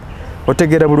kyonna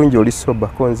otegeera bulungi oli soba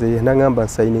ko nze ye naŋŋamba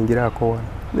nsayiningiraako wano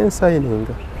ne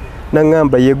nsayininga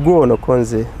naŋŋamba ye gwono ko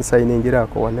nze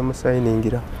nsayiningiraako wano ne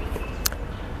musayiningira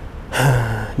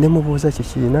ne mubuuza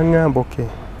kiki naŋŋamba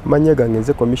manya gange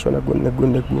nze commissioner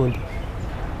gundi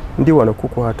ndi wano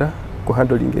kukwata ku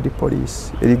handling eri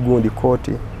police eri gundi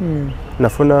kooti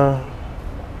nafuna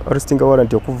arresting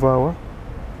warrant okuvaawa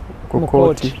ku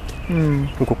kooti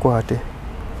nkukwate.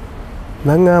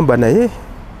 Naŋŋamba naye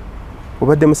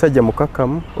obadde musajja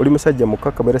mukakkamu oli musajja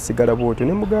mukakkamu era sigala bwotyo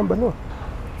ne mugamba no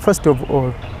first of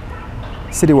all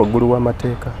siri waggulu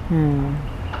w'amateeka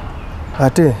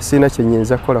ate sirina kye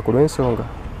nnyinza kukola ku lw'ensonga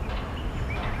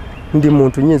ndi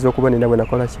muntu nnyinza okuba nina bwe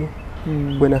nakola ki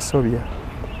bwe nasobya.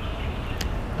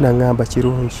 Naŋŋamba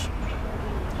kirungi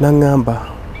naŋŋamba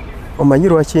omanyi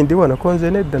lwaki ndi wano ko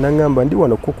nze nedda naŋŋamba ndi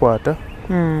wano kukwata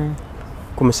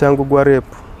ku musango gwa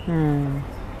repu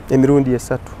emirundi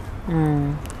 3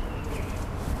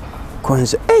 ko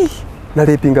nze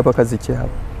naleepinga bakazi kyabo.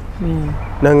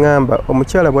 Naŋŋamba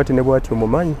omukyala bwati ne bwati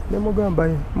omumanyi ne mugamba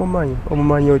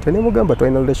omumanyi otya ne mugamba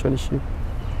twalina relationship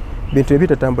bintu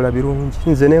ebitatambula birungi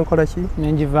nze nenkola ki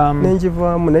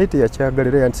nenjivaamu naye teyakyagala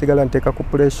era yansigala nteeka ku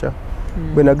pressure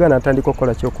bwe nagaana atandika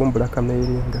okukola kyokumbula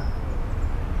kamairinga.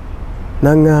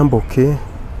 Naŋŋamba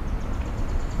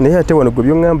naye ate wano gwe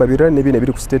byoŋŋamba birala ne bino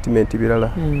ebiri ku statement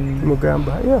birala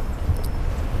mugamba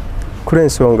ku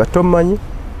lw'ensonga tomanyi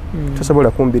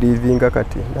tosobola kumbiriivinga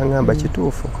kati. Naŋŋamba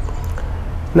kituufu.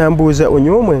 Nambuuza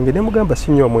onywa omwenge ne mugamba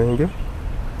sinywa mwenge.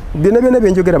 Byonna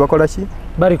byenjogera bakola ki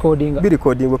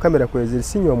birikodinga kamera kweziri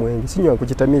sinywa mwenge sinywa ku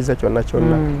kitamiiza kyonna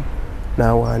kyonna.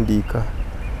 N'awandiika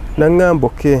naŋŋamba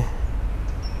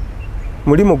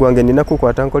mulimu gwange nina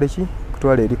kukwata nkole ki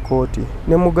kutwala eri kooti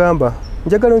ne mugamba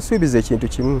njagala nsuubiza ekintu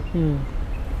kimu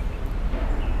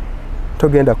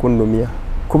togenda kunnumya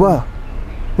kuba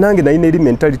nange nalina eri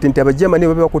mentality nti abajamani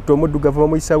babe bakutta omuddugavu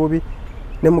bamuyisa bubi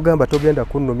ne mugamba togenda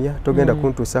kunnumya togenda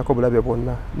kuntuusaako bulabe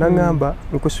bwonna. Naŋŋamba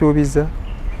nkusuubiza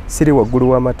siri waggulu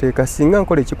w'amateeka singa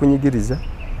nkola ekikunyigiriza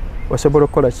osobola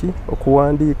okukola ki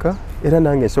okuwandiika era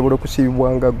nange nsobola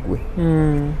okusibibwanga ggwe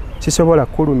sisobola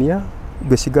kulumya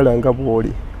gwe sigala nga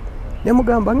bw'oli. Ne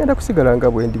mugamba ngenda kusigala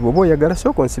nga bwe ndi bw'oba oyagala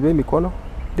sooka onsibe emikono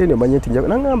then omanye nti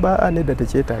nangamba nedda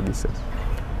tekyetaagisa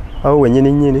awo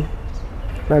wenyini nyini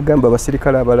nagamba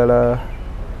abasirikale abalala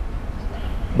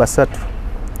 3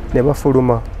 ne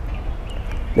bafuluma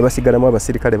ne basigalamu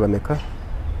abasirikale bameka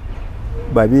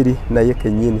 2 naye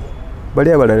kenyini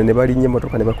bali abalala ne balinnya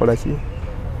emmotoka ne bakola ki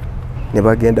ne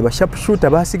bagenda basharpshooter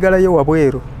basigalayo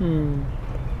wabweru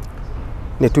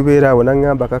ne tubeera awo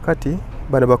nangamba kakati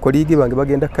bano bakoliigi bange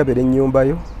bagenda kabera ennyumba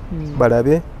yo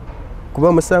balabe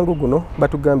kuba musango guno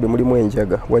batugambye mulimu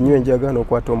enjaga wanywa enjaga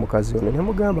n'okwata omukazi ono ne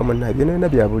mugamba munnaye byonna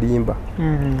bya bulimba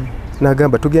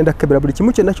nagamba tugenda kabera buli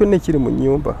kimu kyonna kyonna ekiri mu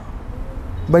nnyumba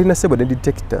balina sebo ne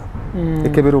detector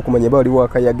ekebera okumanya baliwo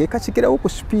akayaga ekakikirawo ku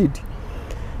speed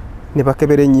ne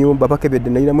bakebera ennyumba bakebedde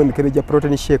nalinamu emikebe gya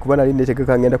protein shake kuba nali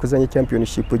netegeka ngenda kuzanya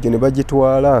championship gyo ne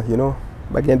bagitwala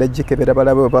bagenda gikebera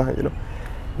balabe oba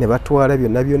ne batwala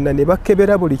byonna ne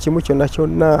bakebera buli kimu kyonna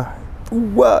kyonna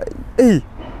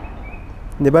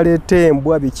ne baleeta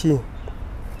embwa biki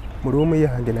mu luumu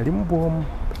yange nali mu bwomu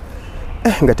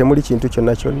nga temuli kintu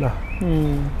kyonna kyonna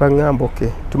baŋŋamba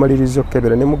tumaliriza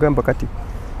okukebera ne mugamba kati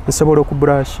nsobola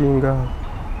okubrushinga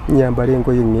nyambala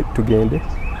engoye tugende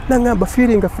naŋŋamba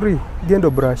feeling free genda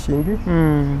obrushingi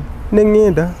ne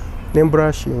ŋŋenda ne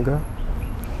mbrushinga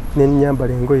ne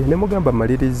nyambala engoye ne mugamba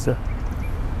maliriza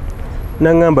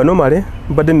naŋŋamba nomale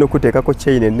mbadde nina okuteekako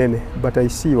chain ennene but I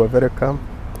see you are very calm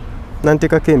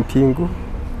nanteekako empingu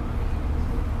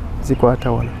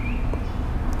zikwata wano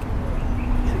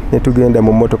ne tugenda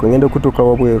mu mmotoka ngenda okutuuka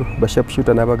wabweru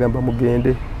basharpshooter n'abagamba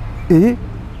mugende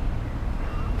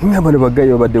ngamba ne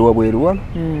bagayo badde wabweru wano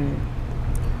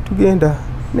tugenda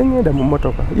ne ngenda mu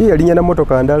mmotoka ye yalinya na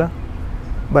mmotoka ndala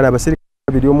bana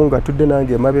abasirikale 2 omu ng'atudde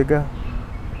nange emabega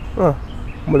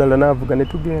mulala n'avuga ne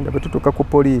tugenda betutuuka ku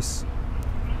police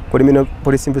criminal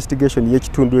police investigation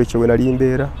y'ekitundu ekyo we nali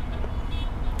mbeera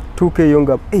tuuka eyo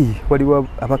nga waliwo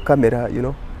abakamera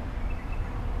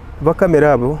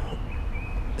bakamera abo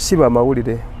si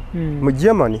bamawulire mu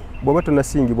Germany bw'oba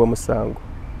tonasingibwa musango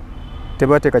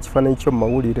tebateeka kifaananyi kyo mu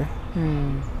mawulire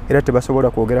era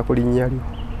tebasobola kwogera ku linnya lyo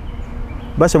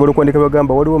basobola okuwandika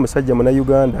bagamba waliwo omusajja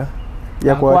Munnayuganda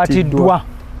yakwatiddwa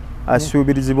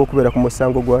asuubirizibwa okubeera ku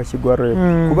musango gwa rape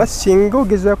kuba singa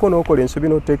ogezaako n'okola ensobi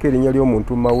n'oteeka erinnya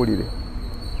ly'omuntu mu mawulire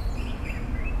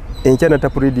enkya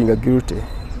natapureadinga guilty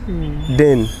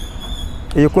then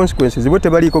eyo consequences bwe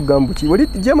tebaliiko gambuki wali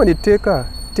Germany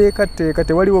teeka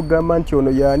tewaliwo gamba nti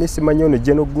ono yaani simanyi ono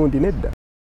General Gundi nedda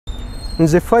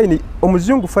nze fine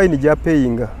omuzungu fine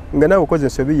gyapeyinga nga naawe okoze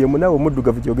ensobi yemu naawe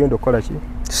omuddugavu gyogenda okukola ki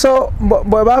so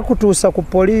bwe bakutuusa ku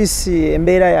poliisi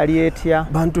embeera yali etya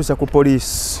bantuusa ku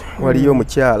poliisi waliyo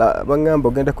omukyala baŋŋamba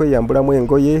ogenda kweyambulamu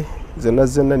engoye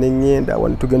zonna ne ŋŋenda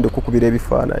wano tugenda okukubira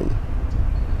ebifaananyi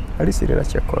ali sirina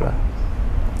kyakola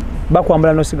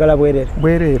bakwambula n'osigala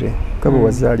bwereere nga bwe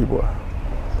wazaalibwa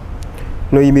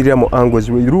noyimirira mu angles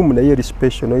room naye eri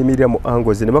special noyimirira mu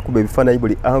angles ne bakuba ebifaananyi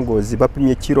buli angles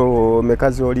bapimye kiro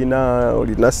mekazi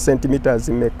olina centimeters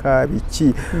meka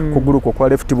biki kugulu kwa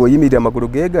left bwoyimirira amagulu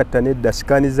geegatta nedda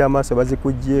sikaani z'amaaso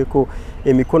bazikuggyeko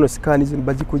emikono sikaani zino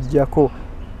bazikuggyako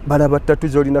balaba 3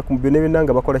 zolina ku mubiri n'ebinna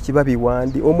nga bakola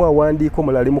kibabiwandi omu awandiika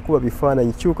omulala ali mukuba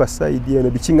bifaananyi kyuka side eno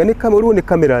bikinga ne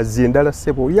kamera endala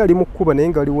ssebo oli ali mukuba naye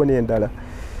nga waliwo n'endala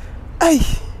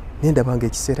nendabanga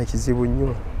ekiseera kizibu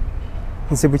nnyo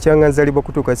nze bukyanga nzalibwa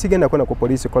kutuuka sigendako nako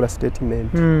poliisi kola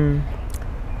statement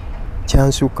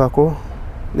kyansukkako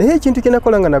naye ekintu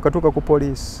kyenakola nga nakatuuka ku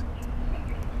poliisi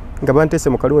nga banteese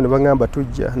mu kaliwo ne baŋŋamba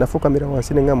tujja nafukamira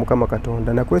wansi ne ŋŋamba Mukama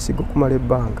Katonda nakwesiga okumala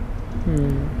ebbanga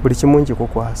buli kimu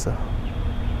nkikukwasa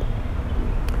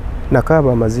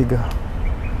nakaaba amaziga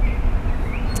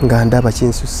nga ndaba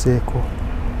kinsusseeko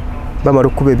bamala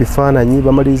okukuba ebifaananyi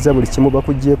bamaliriza buli kimu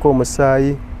bakuggyeko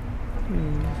omusaayi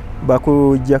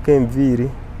bakujjako enviiri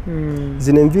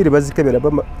zino enviiri bazikebera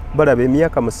balaba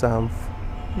emyaka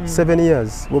 7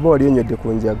 years bwoba wali onywedde ku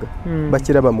njaga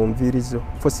bakiraba mu nviiri zo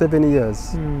for 7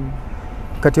 years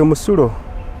kati omusulo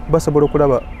basobola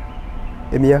okulaba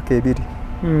emyaka 2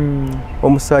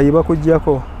 omusaayi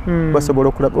bakujjako basobola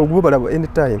okulaba ogwo balaba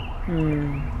anytime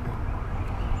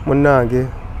munnange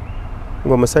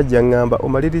ng'omusajja ngamba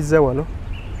omaliriza wano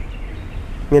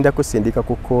ngenda kusindika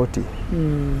ku kooti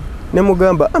ne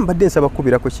mugamba mbadde nsaba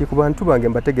kubirako ki ku bantu bange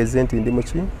mbategeeze nti ndi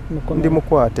muki ndi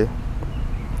mukwate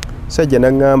sajja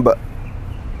nangamba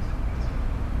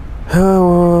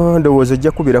ndowooza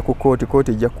ojja kubira ku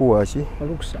kooti ejja kuwaaki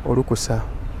olukusa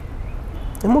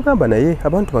ne mugamba naye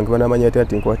abantu bange banamanya ate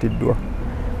nti nkwatiddwa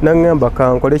nangamba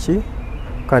kankole ki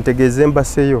kantegeeze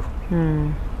mbaseyo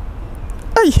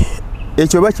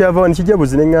ekyo bakyavawo nekijja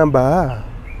buzi ne ŋŋamba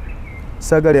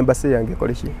sagala embase yange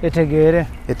koleki etegeere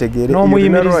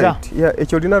n'omuyimiriza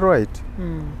ekyo olina right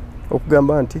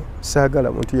okugamba nti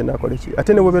sagala muntu yenna akoleki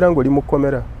ate ne bw'obeera ng'oli mu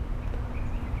kkomera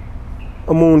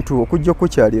omuntu okujja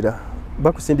okukyalira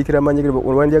bakusindikira amanyigiro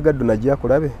olwandyagadde najja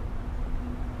akulabe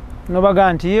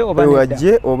nobaga nti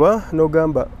wajje oba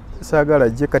n'ogamba saagala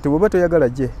jje kati bw'oba toyagala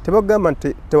jje tebagamba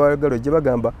nti tewagala ojje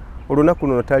bagamba olunaku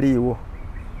luno taliiwo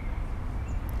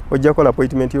ojja kola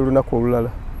appointment y'olunaku olulala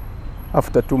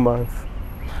after 2 months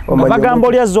bagamba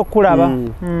oli azza okulaba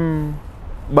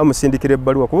bamusindikira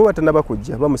ebbaluwa kuba batanaba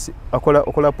kujja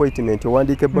okola appointment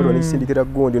owandiika ebbaluwa nekisindikira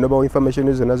gundi nobawa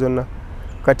information zonna zonna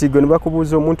kati gwe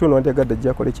nebakubuuza omuntu ono wandyagadde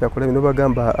ajja akole kyakolabe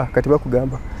nobagamba kati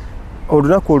bakugamba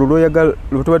olunaku olwo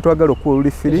lwetuba twagala okuwa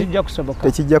oluli firi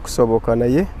tekijja kusoboka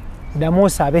naye ddamu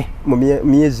osabe mu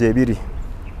myezi 2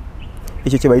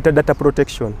 ekyo kye bayita data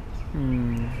protection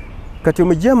kati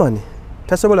omu Germany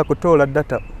tasobola kutoola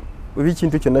data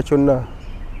ekintu kyonna kyonna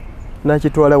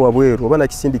nakitwala wabweru oba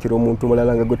nakisindikira omuntu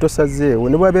mulala nga gwe tosazeewo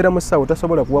ne bwabeera musawo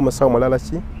tasobola kuwa musawo mulala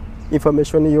ki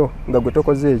information yo nga gwe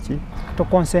tokoze eki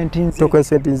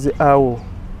toconsentinze awo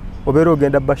obeera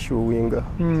ogenda bashuwinga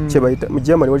mu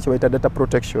Germany wali kyebayita data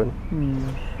protection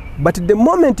but the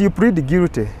moment you plead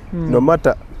guilty no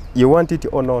matter you want it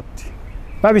or not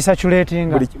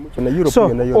babisatulatinga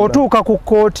so otuuka ku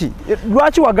kooti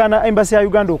lwaki wagana embassy ya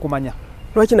Uganda okumanya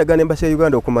lwaki nagana embassy ya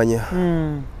Uganda okumanya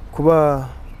kuba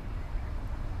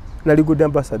nali good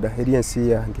ambassador eri ensi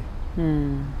yange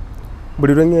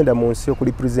buli lwe ngenda mu nsi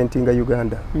okurepresentinga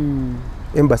Uganda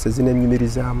embassy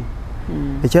zinenyumirizaamu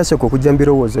ekyasooka okujja mu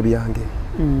birowoozo byange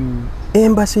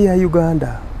embassy ya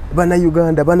Uganda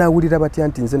Bannayuganda banaawulira batya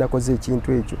nti nze nakoze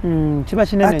ekintu ekyo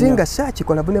ate nga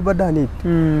saakikola bune badani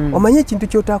omanyi ekintu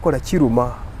kyotaakola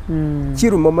kiruma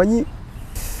omanyi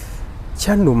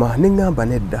kyannuma neŋŋamba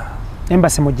nedda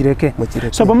embassy mugireke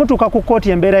so bwe mutuuka ku kooti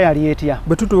embeera yali etya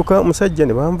bwe tutuuka omusajja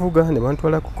ne banvuga ne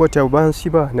bantwala ku kooti abo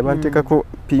bansiba ne banteekako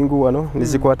pingu wano ne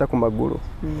zikwata ku magulu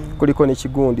kuliko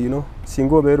n'ekigundi ino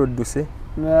singa obeera odduse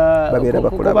babeera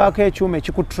bakulabaako ekyuma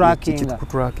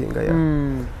ekikutrackinga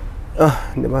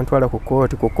ne bantwala ku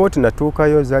kooti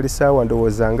natuukayo zaali saawa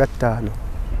ndowooza nga 5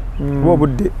 kuba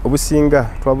obudde obusinga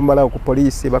twabumalawo ku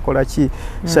poliisi bakola ki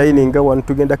sayininga wano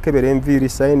tugenda kebera enviiri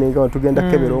sayininga wano tugenda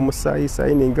kebera omusaayi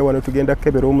sayininga wano tugenda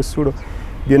kebera omusulo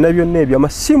byonna ebyo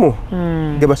amasimu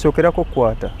ge basookerako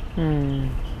okukwata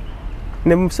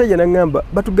ne musajja naŋŋamba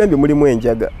batugambye mulimu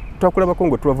enjaga twakulabako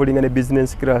ng'otubavulinga ne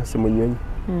business class mu nnyonyi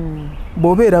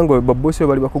bw'obeera nga baboosi bo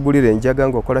bali bakugulira enjaga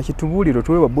ng'okola kitubuuliro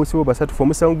tuwe baboosi bo basatu fe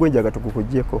omusango gw'enjaga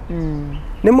tukukuggyeko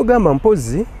ne mugamba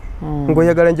mpozi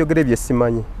ng'oyagala njogere bye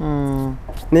simanyi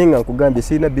naye nga nkugambye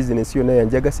sirina bizinesi yonna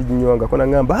yanjaga siginywangako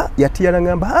naŋŋamba yatiyala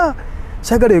ŋŋamba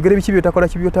kyagala yogere biki byotakola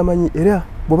ki byotamanyi era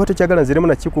bw'oba tokyagala nziremu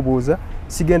nakikubuuza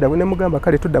sigenda ne mugamba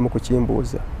kale tuddamu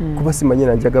kukimbuuza kuba simanyi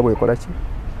nanjaga bwekola ki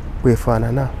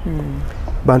bwefaanana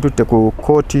bantutte ku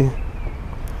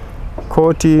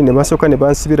kooti ne basooka ne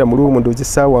bansibira mu luumu ndowooza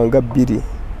essaawa nga 2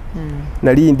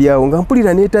 nali ndi awo nga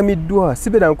mpulira neetamiddwa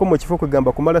sibeeranko mu kifo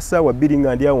kwegamba kumala ssaawa 2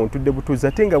 nga ndi awo ntudde butuuzi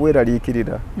ate nga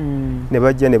weeraliikirira ne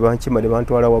bajja ne bankima ne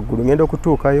bantwala waggulu ngenda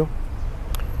okutuukayo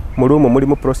mu luumu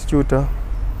mulimu prosecutor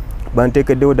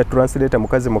banteekeddewo da translator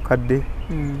mukazi mukadde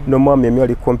n'omwami emi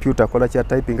ali computer akola kya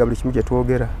typinga buli kimu gye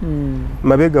twogera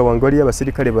mabega wange waliyo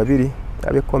abasirikale 2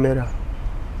 ab'ekkomera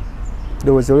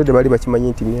ndowooza olwedde baali bakimanyi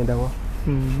nti ngenda wa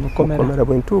mukomera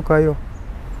bwe ntuukayo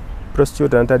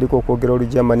prosecutor ntandika okwogera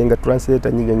Olujamani nga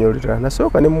translator nyinyonyolera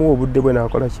nasooka ne muwa obudde bwe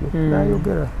naakola ki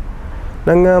nayogera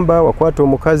naŋŋamba wakwata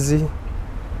omukazi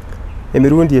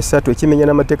emirundi 3 ekimenya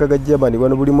n'amateeka ga Germany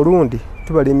wano buli mulundi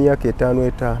tubala emyaka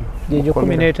 5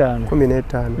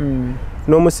 15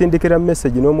 n'omusindikira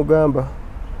message n'omugamba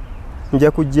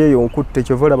nja kujjaeyo nkutte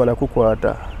kyova olaba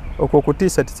nakukwata okwo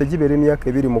okutiisatiisa gibeera emyaka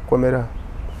 2 mu kkomera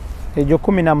ejo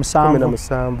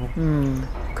 17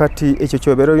 kati ekyo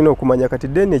kyobeera olina okumanya kati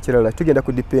deni ekirala tugenda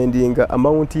kudipendinga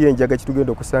amount y'enjaga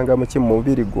kitugenda okusanga mu kimu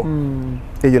mubiri gwo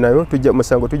eyo nayo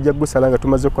musango tujja gusala nga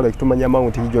tumaze okukola kitumanya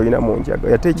amount gy'olina mu njaga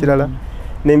yate ekirala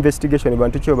ne investigation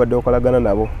bantu ki obadde okolagana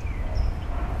nabo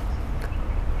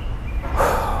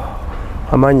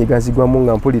amaanyi ganzigwamu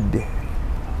nga mpulidde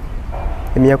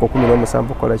emyaka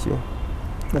 17 okola ki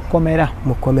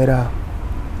mukomera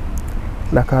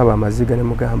nakaaba amaziga ne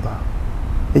mugamba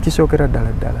ekisookera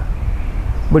ddala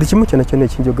buli kimu kyonna kyonna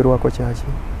ekinjogerwako kyaki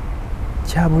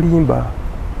kya bulimba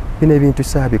bino ebintu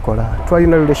saabikola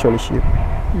twalina relationship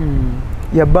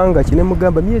yabbanga ki ne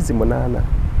mugamba myezi 8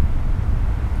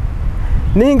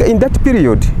 naye nga in that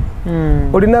period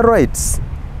olina rights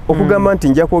okugamba nti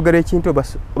nja kwogera ekintu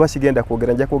oba sigenda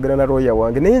kwogera nja kwogera na lawyer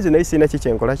wange naye nze naye sirina ki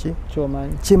kyenkola ki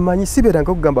kyemmanyi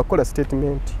sibeeranga okugamba kola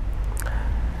statement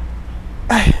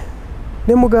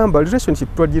ne mugamba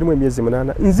relationship twagirimu emyezi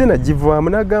 8 nze nagivaamu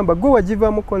nagamba gwe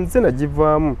wagivaamuko nze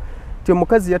nagivaamu ti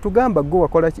omukazi yatugamba gwe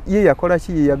wakola ye yakola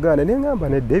ki ye yagaana ne ngamba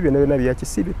nedda ebyo byonna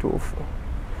byakisi bituufu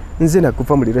nze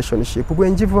nakuva mu relationship bwe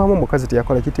njivaamu omukazi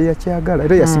teyakola ki teyakyagala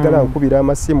era yasigala nkubira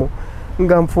amasimu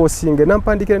nga nfosinge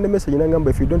nampandikira ne message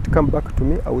nangamba if you don't come back to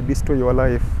me I will destroy your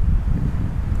life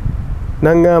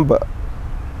nangamba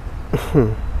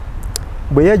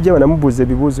bwe yajja namubuuza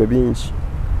ebibuuzo bingi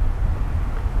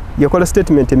yakola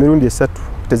statement emirundi 3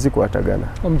 tezikwatagana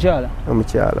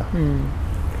omukyala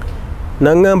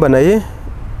nangamba naye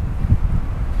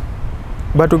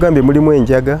batugambye mulimu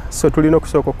enjaga so tulina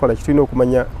okusooka okukola kitulina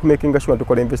okumanya making sure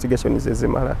tukola investigations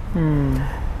ezimala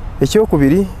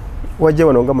ekyokubiri wajja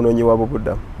wano nga munoonyi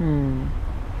w'abobuddamu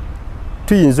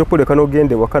tuyinza okuleka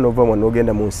n'ogenda ewaka n'ovaamu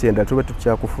n'ogenda mu nsi endala tuba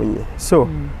tukyakufunye so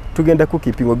tugenda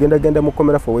kukeeping ogenda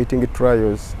mukomera for waiting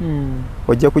trials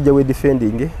ojja kujja we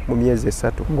defending mu myezi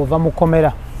 3 ng'ova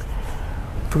mukomera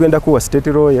tugenda kuwa state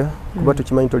lawyer kuba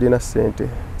tukimanyi tolina ssente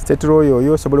state lawyer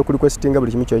oyo osobola okulikwesitinga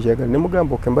buli kimu kyokyagala ne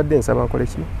mugamba okembadde nsaba nkole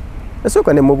ki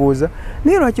nasooka ne mubuuza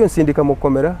naye lwaki onsindika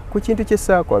mukomera ku kintu kye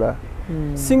saakola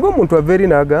singa omuntu aveeri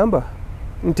n'agamba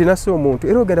nti nase omuntu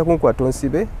era ogenda kunkwata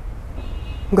onsibe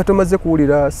nga tomaze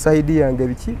kuwulira saidi yange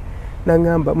biki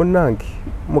nangamba munnange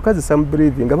mukazi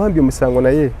samubelieving nga bambi omusango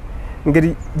naye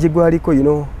ngeri gye gwaliko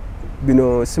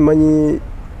bino simanyi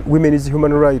women is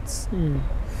human rights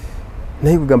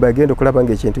naye kugamba yagenda okulaba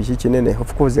ng'ekintu kinene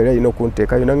of course yali alina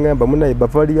okunteekayo nangamba munnaye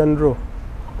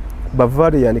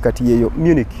Bavarian kati yeyo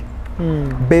Munich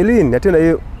Berlin ate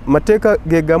naye mateeka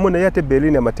gegamu naye ate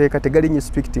Berlin amateeka tegali nnyo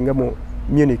strict nga mu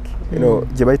Munich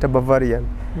gye bayita Bavarian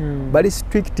bali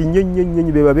strict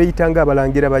nnyo be babeeyita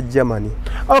ng'abalangira ba Germany.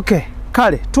 Okay,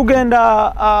 kale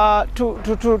tugenda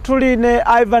tuli ne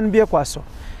Ivan BYEKWASO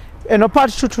eno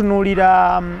part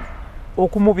tutunuulira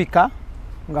okumubika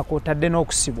nga kwotadde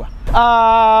n'okusibwa.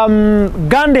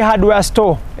 Gandhi hardware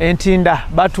store entinda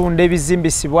batunda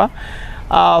ebizimbisibwa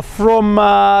from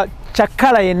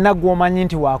Chakala yenna gw'omanyi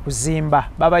nti wakuzimba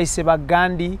babayise ba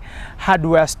Gandhi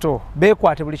hardware store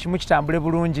beekwate buli kimu kitambule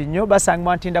bulungi nnyo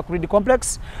basangibwa ntinda ku Reed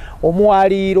complex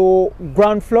omwaliiro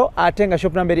ground floor ate nga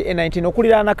shop number A19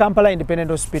 okuliraana Kampala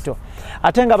Independent Hospital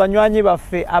ate nga banywanyi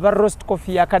baffe aba Roast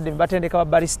Coffee Academy batendeka ba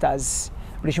baristas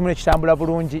buli kimu kitambula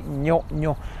bulungi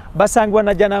nnyo basangibwa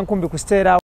na jana nkumbi ku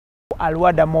Stera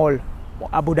Alwada Mall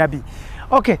Abu Dhabi.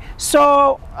 Okay,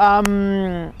 so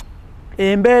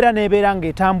embeera nebeera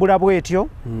ng'etambula bwetyo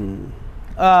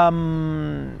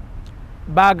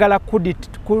baagala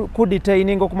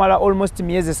kudetaining okumala almost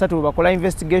myezi 3 bakola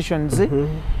investigations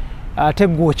ate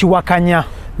gwe kiwakanya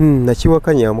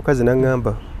nakiwakanya omukazi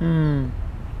nangamba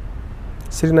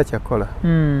sirina kyakola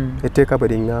etteeka bwe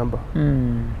liŋŋamba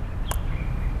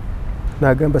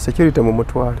nagamba security mu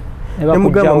mutwale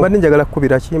nemugamba mbadde njagala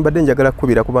kukubira ki mbadde njagala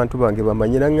kukubira ku bantu bange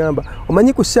bamanyi nangamba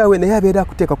omanyi ku ssaawa naye abeera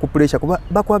akuteeka ku pressure kuba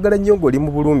bakwagala nnyo ng'oli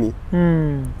mu bulumi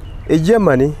e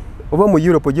Germany oba mu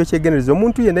Europe ojja okyegendereza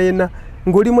omuntu yenna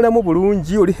ng'oli mulamu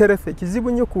bulungi oli health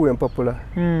kizibu nnyo kuwa empapula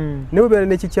naye obeera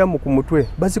n'ekikyamu ku mutwe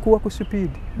bazikuwa ku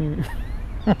speed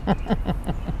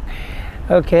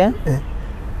okay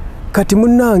kati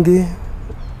munnange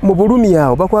mu bulumi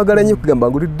awo bakwagala nnyo kugamba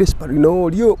nga oli desperate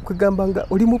olio kugamba nga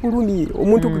oli mu bulumi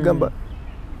omuntu kugamba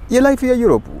ye life ya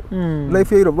Europe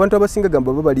bantu abasinga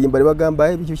gamba babalimba ne bagamba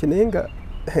ebikyo naye nga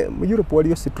mu Europe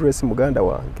waliyo stress muganda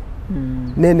wange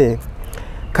nene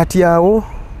kati awo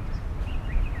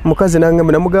mukazi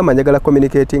nangamba namugamba njagala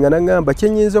communicating nangamba kye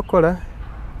nyinza okukola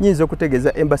nyinza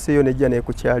okutegeeza embassy yo nejja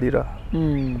nekukyalira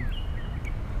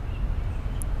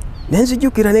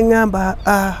nenzijukira nengamba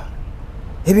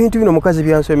ebintu bino mukazi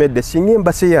byansomedde singa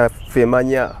embassy yaffe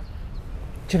emanya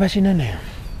kiba kinene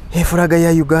enfulaga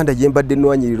ya Uganda gye mbadde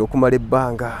nnwanyirira okumala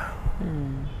ebbanga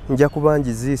nja kuba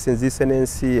nziise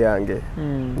n'ensi yange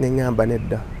nengamba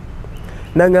nedda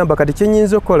nangamba kati kye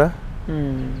nyinza okukola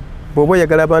bw'oba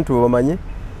oyagala abantu bamanye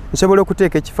nsobola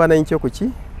okuteeka ekifaananyi kyokuki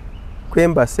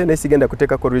kwembase naye sigenda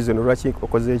kuteekako reason lwaki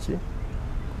okoze eki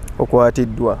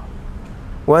okwatiddwa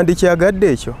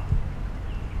wandikyagadde ekyo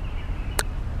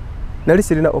nali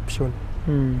sirina option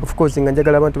of course nga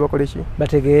njagala abantu bakole ki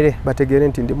bategeere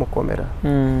nti ndi mukomera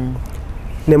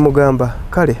ne mugamba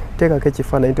kale teekako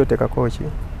ekifaananyi toteekako ki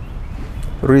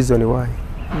reason why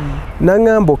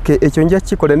nangamba oke ekyo nja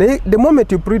kikola naye the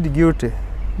moment you plead guilty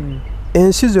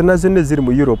ensi zonna ziri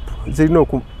mu Europe zirina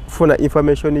okufuna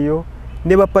information yo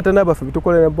ne bapatana baffe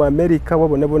bitukolera mu America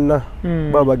wabona bonna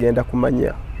baba bagenda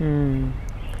kumanya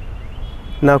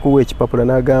nakuwa ekipapula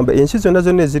nagamba ensi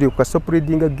zonna eziri ku kaso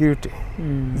pleading guilty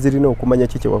zirina okumanya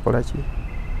ki kyewakola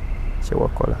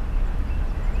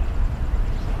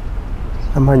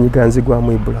amaanyi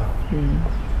ganzigwamu ibula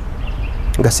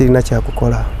nga sirina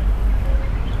kyakukola.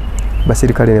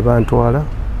 Basirikale ne bantwala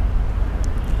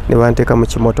ne banteeka mu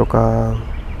kimotoka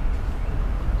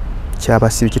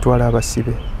ky'abasibe kitwala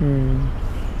abasibe.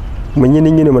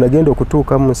 Mwennyini mwenagenda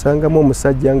okutuukamu nsangamu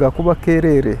omusajja ng'akuba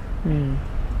keereere.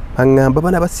 Aŋŋamba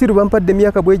bana abasiru bampadde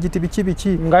emyaka bwe giti biki.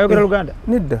 Ng'ayogera Luganda?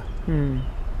 Nedda.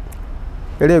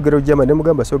 Yali ayogera Olujamani ne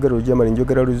mugamba soogera Olujamani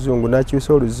njogera Luzungu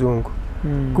n'akyusa Oluzungu.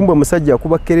 Kumbe omusajja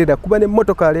akuba keereere akuba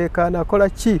n'emmotoka aleekaana akola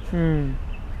ki?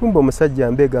 Kumbe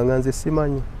omusajja mbeega nga nze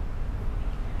simanyi.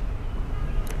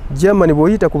 Germany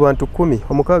bw'oyita ku bantu 10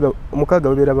 omukaaga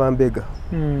babeera bambega.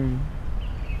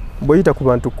 Bw'oyita ku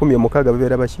bantu 10 omukaaga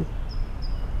babeera baki?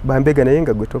 Bambega naye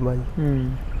nga gwe tomanyi.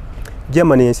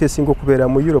 Germany yensi esinga okubeera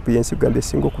mu Europe yensi gamba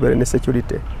esinga okubeera ne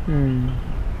security.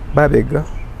 Babega.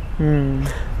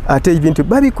 Ate ebintu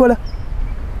babikola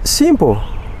simple.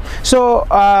 So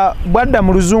bwadda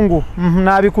mu Luzungu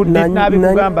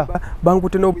n'abikugamba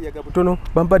bankute n'obuyaga butono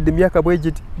bampadde emyaka bwe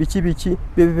giti biki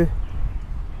bebe.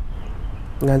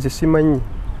 Nga nze simanyi.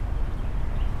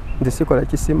 Nze sikola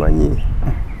kisimanyi.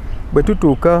 Bwe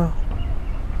tutuuka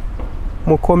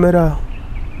mu komera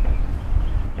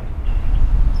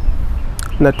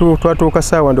twatuuka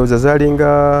ssaawa ndowooza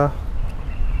zaalinga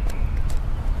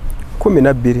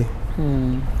 12.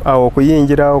 Awo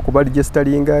okuyingira okuba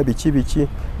registaringa biki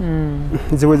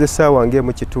ziweze essaawa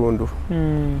ng'emu kitundu.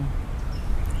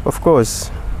 Of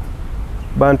course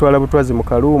bantwala butwazi mu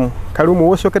kaluumu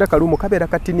woosokera kaluumu kabeera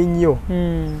katini nnyo.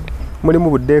 Mulimu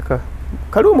buddeeka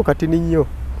kaluumu katini nnyo.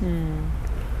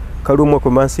 Kaluumu ako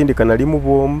mansindika nalimu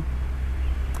bwomu.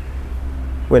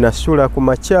 We nasula ku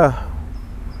makya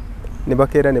ne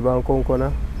bakeera ne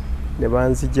bankonkona ne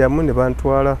banzijamu ne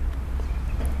bantwala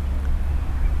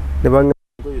ne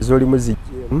bangoye zolimu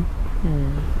zijjemu.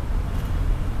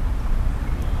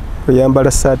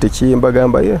 Oyambala saati ki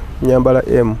mbagamba nyambala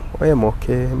M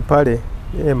okay mpale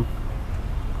M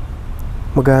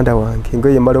muganda wange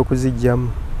ngoye mala okuzijjamu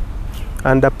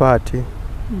underpart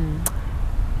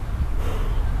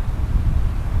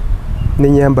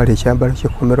nenyambala ekyambalo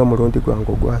kyekomera omulundi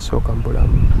gwange ogwasooka mu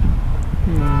bulamu.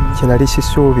 Kinali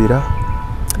sisuubira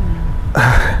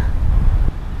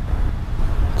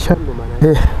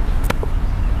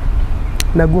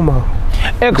naguma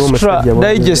Extra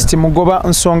Digest mugoba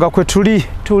nsonga kwe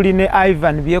tuli ne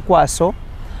Ivan BYEKWASO.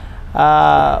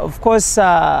 Of course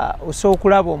osobola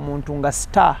okulaba omuntu nga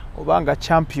star oba nga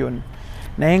champion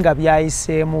naye nga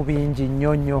byayiseemu bingi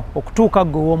nnyo okutuuka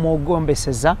gwe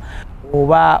w'omwogombeseza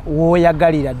oba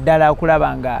w'oyagalira ddala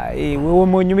okulaba nga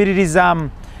weemwenyumiririzaamu.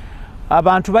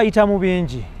 Abantu bayitamu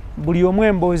bingi, buli omu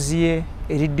emboozi ye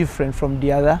eri different from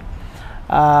the other.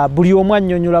 Buli omu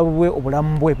annyonnyola bwe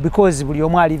obulamu bwe because buli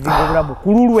omu alivinga obulamu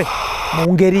ku lulwe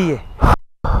mu ngeri ye.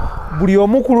 Buli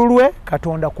omu ku lulwe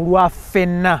Katonda ku lwaffe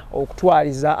ffenna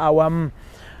okutwaliza awamu.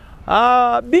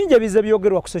 Bingi ebize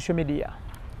byogerwa ku social media.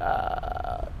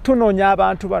 Tunoonya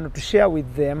abantu bano to share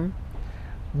with them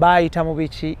bayita mu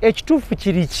biki ekituufu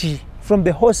kiri ki from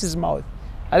the horse's mouth.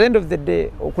 At the end of the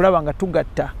day okulaba nga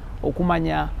tugatta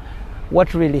okumanya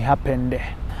what really happened.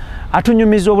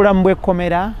 Atunyumiza obulamu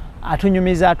bw'ekkomera,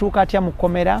 atunyumiza atuuka atya mu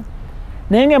kkomera.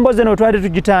 Naye ng'emboozi eno twali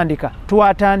tugitandika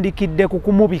twatandikidde ku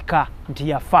kumubika nti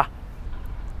yafa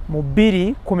mu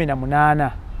 2018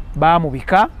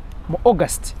 baamubika mu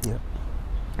August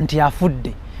nti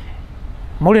afudde.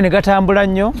 Mawulire ne gatambula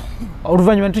nnyo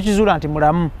oluvannyuma ne tukizuula nti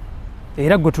mulamu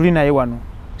era gwe tuli naye wano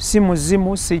si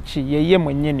muzimu si ki yeye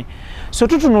mwennyini. So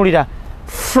tutunuulira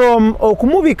from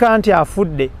okumubika nti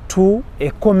afudde to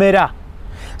ekkomera.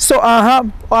 So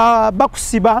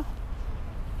bakusiba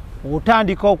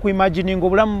otandika okuimagininga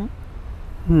obulamu.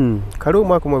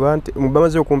 Kaluumu ako mwe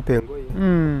bamaze okumpa engoye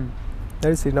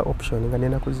nali sirina option nga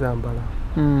nena kuzambala.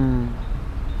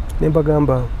 Ne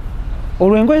mbagamba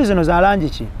olwo engoye zino za langi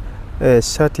ki?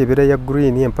 Saati ebeera ya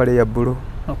green empale ya blue.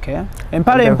 Okay.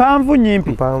 Empale empanvu nyimpi?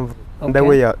 Mpanvu.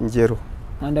 Ndawe ya njeru.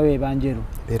 Ndawe eba njeru.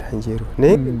 Era njeru.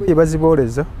 Naye engoye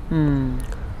bazibooleza.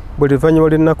 Buli luvannyuma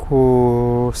lw'ennaku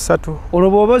 3. Olwo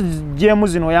bw'oba gyemu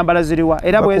zino oyambala ziriwa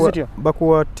era bwe zityo?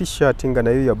 Bakuwa t-shirt nga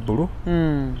nayo ya blue.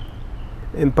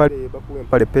 Empale bakuwa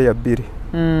empale pe ya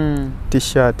 2.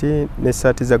 T-shirt ne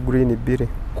saati za green 2.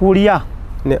 Kulya?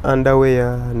 Ne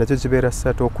underwear nazo zibeera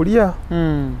 3 okulya.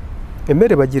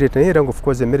 Emmere bagireeta naye era of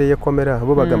course emmere y'ekkomera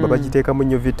bo bagamba bagiteekamu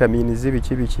nnyo vitamini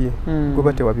zibiki gwe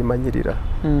bate wabimanyirira.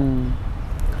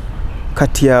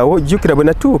 Kati awo jjukira bwe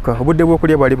natuuka obudde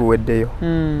bw'okulya bwali buweddeyo.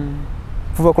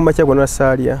 Kuva ku makya gonna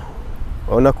saalya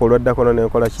olunaku olwaddako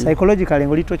nenkola ki? Psychologically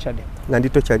ng'oli tochade? Nga ndi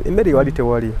tochade. Emmere wali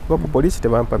tewali kuba ku poliisi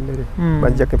tebampa mmere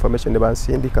banjjako information ne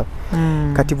bansindika.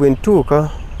 Kati bwe ntuuka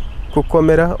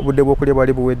kukomera obudde bw'okulya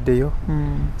bwali buweddeyo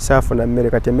saafuna mmere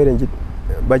kati emmere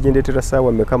bagindeetera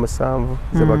ssaawa mmeka 7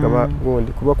 ze bagaba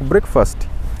gundi kuba ku breakfast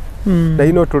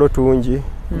nalina otulo tungi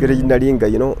ngeri ginali nga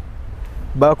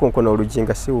bakonkona olugi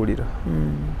nga siwulira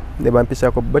ne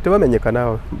bampisako bwe tebamenyeka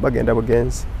naawe bagenda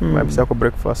bugenzi bampisako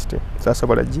breakfast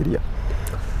saasobola girya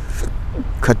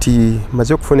kati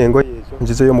maze okufuna engoye ezo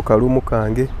nzizeyo mu kaluumu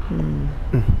kange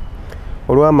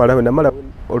olwamala namala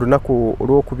olunaku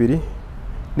olwokubiri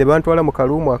ne bantwala mu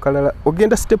kaluumu akalala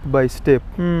ogenda step by step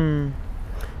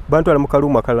bantwala mu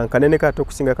kaluumu akalala kanene kato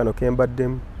okusinga kano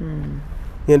kembaddemu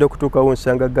ngenda okutuukawo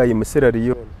nsanga gayi mu Sierra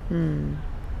Leone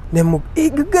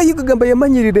gayi gagamba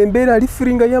yamanyirira embeera ali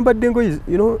firinga yambadde engoye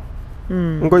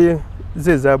ngoye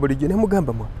ze za bulijjo ne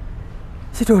mugamba mwa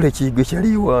sitole kigwe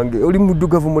kyali wange oli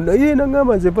muddugavu munna ye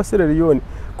nangamba nze va Sierra Leone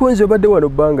konze badde wano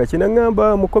bbanga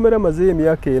kinangamba mukomera maze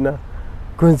emyaka 4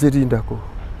 konze lindako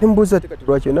nembuuza ate kati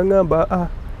lwaki nangamba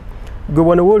gwe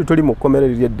wano woli toli mu kkomera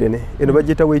ly'eddene eno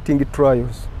bagiyita waiting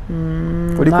trials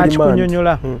oli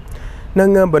kunyonyola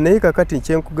nangamba naye kakati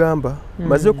nkyenkugamba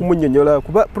maze okumunyonyola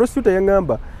kuba prostitute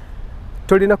yangamba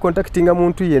tolina contactinga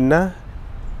muntu yenna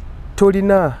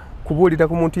tolina kubuulira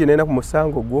ku muntu yenna ku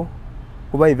musango gwo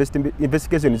kuba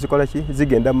investigation zikola ki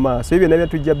zigenda mu maaso ebyo nabyo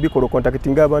tujja bikola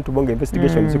contactinga abantu bonga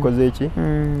investigation zikoze eki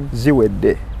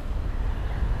ziwedde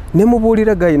ne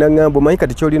mubuulira gayi nangamba manyi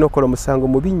kati kyolina okola musango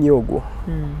mubi nnyo ogwo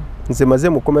nze maze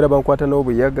mukomera bankwata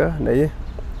n'obuyaga naye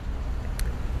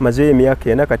maze emyaka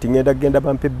 4 kati ngenda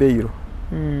bampe beyiro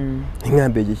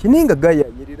ngamba eki ninga gayi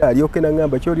anyirira alyoke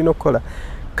nangamba kyolina okola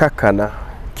kakana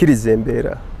kiriza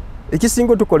embeera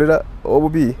ekisinga tukolera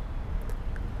obubi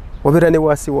obeera ne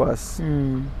wasiwasi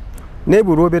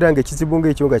nebulwa obeera nga ekizibu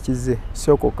ng'ekyo nga kizze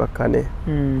sooka okakkane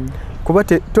kuba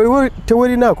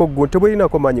tewerinako ggwe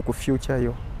tewerinako manyi ku future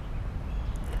yo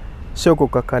sooka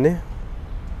okakkane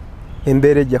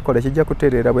embeera ejja kukola kijja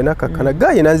kutereera bwe nakakkana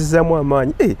gayi nanzizaamu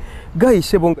amaanyi gayi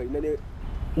sebo nga alina ne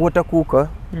watakuuka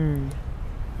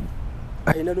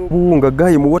alina n'obuwunga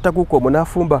gayi mu watakuuka omwo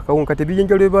n'afumba akawunga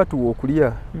tebiyinja lwe baatuwa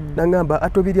okulya nangamba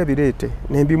atobirya bireete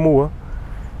nembimuwa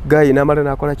gayi n'amala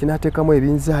n'akola ki n'ateekamu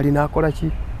ebinzaali n'akola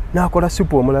ki n'akola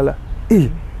supu omulala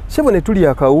sebo ne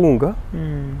tulya akawunga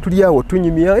tuli awo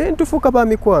tunyumya ntufuuka ba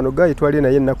mikwano gayi twali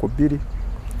naye ennaku 2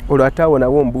 olwo ate awo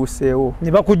nawo mbuuseewo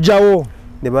ne bakugjawo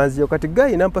ne banziyo kati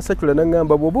gayi nampa sacula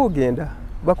nangamba bw'oba ogenda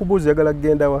bakubuuza oyagala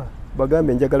kugenda wa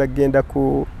bagambe njagala kugenda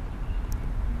ku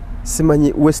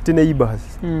simanyi West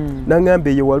Neighbors nangamba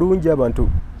eyo walungi abantu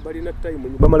balina time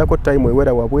bamalako time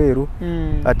ewera wabweru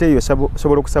ate eyo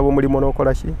sobola okusaba omulimu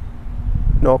n'okola ki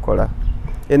n'okola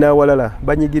enaawalala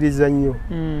banyigiriza nnyo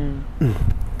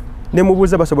ne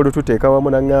mubuuza basobola otuteeka wamu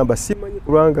nangamba simanyi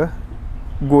kulwanga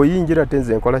gweoyingira ate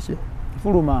nze nkola ki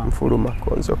nfuluma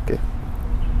konzoke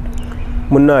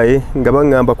munnaye nga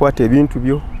baŋŋamba kwata ebintu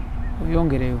byo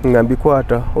nga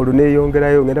mbikwata olwo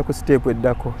neeyongerayo ngenda ku siteepu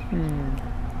eddako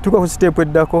tuka ku siteepu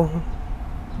eddako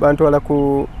bantwala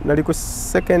nali ku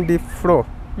second floor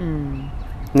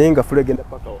naye nga fula egenda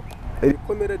paka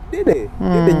erikomera ddene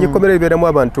nnyo ekkomera libeeramu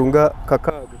abantu nga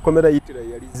 6 ekkomera yitira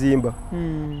yali zimba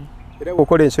era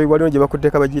bw'okola ensobi waliwo gye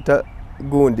bakuteeka bagiyita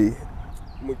gundi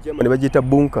mu Germany bagiyita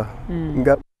bunka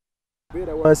nga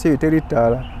beera wansi eyo teri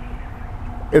ttaala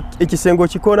ekisenge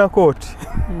okikoonako oti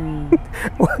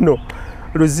wano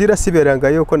luzira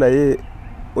sibeerangayoko naye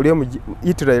oli omu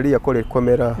yitira yali yakola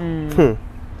ekkomera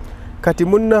kati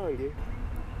munnange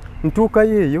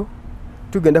ntuukayo eyo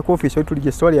tugenda ku ofiisi tuli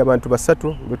gye twali abantu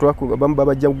 3 bamu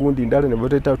babajja gundi ndala ne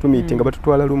bateeta tumiiti nga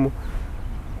batutwala lumu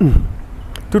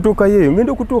tutuukayo eyo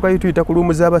ngenda okutuukayo tuyita ku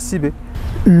luumu z'abasibe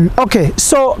okay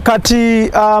so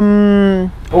kati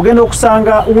ogenda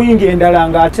okusanga wingi endala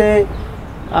ng'ate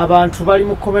abantu bali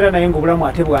mu kkomera naye ng'obulamu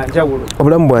ate bwanjawulo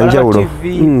obulamu bwanjawulo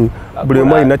buli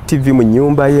omu alina TV mu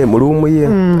nnyumba ye mu luumu ye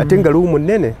ate nga luumu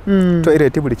nnene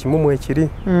toilet buli kimu mu ekiri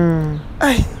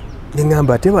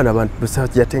neŋŋamba ate bano abantu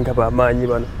busajja ate nga bamaanyi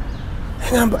bano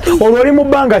olwo oli mu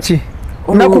bbanga ki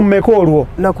naku mmeka olwo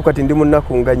naku kati ndi mu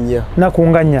nnaku nga 4 naku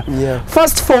nga 4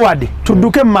 fast forward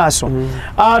tudduke mu maaso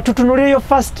tutunulireyo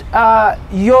first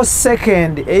your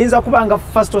second eyinza kubanga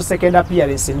first or second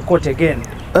appearance in court again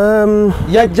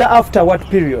yajja after what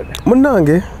period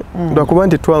munnange lwakuba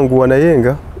nti twanguwa naye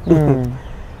nga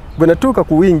bwe natuuka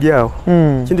ku wingi awo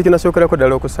kintu kinasookerako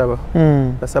ddala okusaba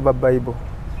nasaba Bible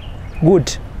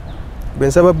good bwe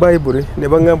nsaba Bible ne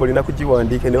baŋŋamba olina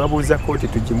kugiwandiike ne babuuza kooti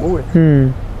tugimuwe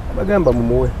bagamba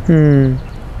mumuwe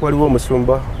waliwo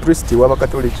omusumba priest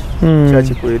w'abakatoliki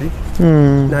kyaki kweri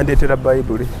nandeetera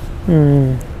Bible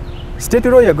state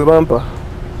lawyer gwe bampa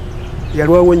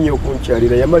yalwawo nnyo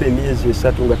okunkyalira yamala emyezi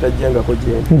 3 nga tajjangako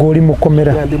gyendi ng'oli mu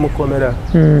kkomera ndi mu kkomera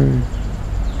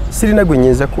sirina gwe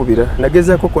nnyinza kubira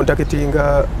nagezaako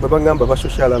contactinga babagamba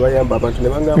basocial abayamba abantu ne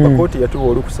bagamba kooti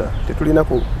yatuwa olukusa tetulina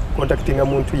ku contactinga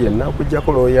muntu yenna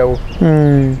okujjako looyawo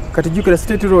kati jjukira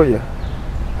state lawyer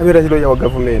abeera lawyer wa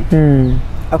gavumenti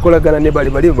akolagana ne bali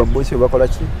babosi bakola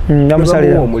ki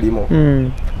omulimo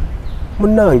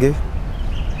munnange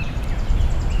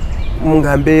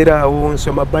nga mbeeraawo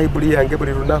nsoma bayibuli yange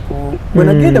buli lunaku bwe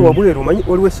nagenda wabweru manyi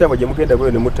waliwo essaawa gye mugenda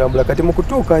bweru ne mutambula kati mu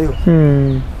kutuukayo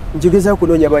njigeza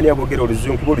kunoonya baani aboogera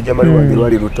oluzungu kuba olujamali wange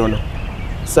lwali lutono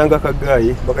sanga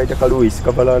kagaayi bakayita ka Louis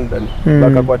kava London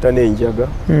bakakwata n'enjaga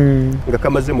nga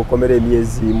kamaze mukomera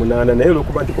emyezi 8 naye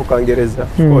olwokuba nti kukangereza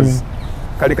course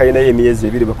kale kalinayo emyezi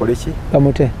 2 bakole ki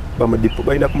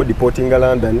balina kumudipotinga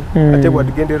London ate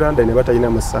bwatugende London ne batalina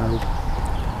musango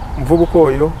muvubuka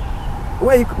oyo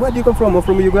where do you come from? I'm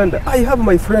from Uganda. I have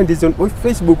my friend is on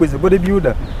Facebook with a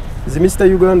bodybuilder. Is Mr.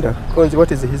 Uganda? Konzi,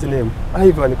 what is his name?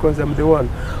 Ivan Konzi, I'm the one.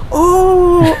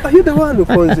 Oh, are you the one,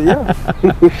 Konzi?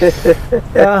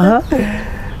 Yeah.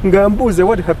 Ngambuze,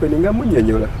 what happened?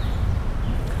 Ngamunyanyola.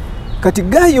 Kati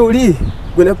gayo oli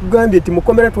gwena kugambye ati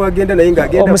mukomera twagenda naye nga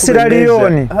agenda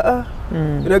omusiraliyoni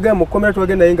inaga mukomera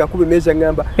twagenda naye nga kuba meza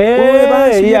ngamba owe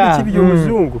basi kibi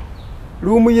y'omuzungu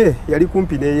lumu ye yali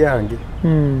kumpi n'eyange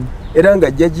era nga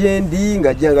ajja gyendi nga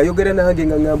ajjanga yogera nange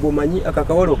nga ngamba omanyi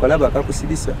akakawalo okalaba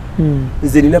akakusibisa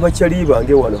nze nina bakyali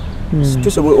bange wano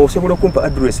osobola okumpa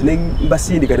address ne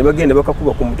mbasindika ne bagenda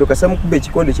bakakuba ku mutwe kasamukuba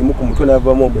ekikonde kimu ku mutwe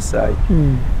n'avaamu omusaayi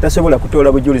tasobola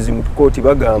kutoola bujulizi mu kooti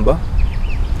bagamba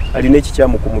alina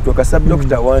ekikyamu ku mutwe kasab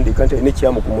dokita awandiika nti alina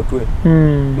ekikyamu ku mutwe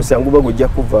musango bagujja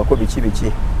kuvaako biki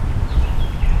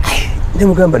ne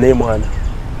mugamba naye mwana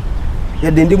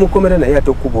yadde ndi mukomera naye ate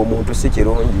okuba omuntu si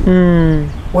kirungi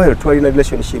while twalina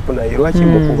relationship naye lwaki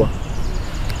mukuba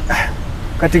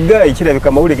kati gayi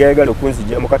kirabika mawulire gayagala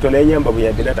okunzijjamu Katonda yenyamba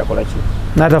buyambi natakola ki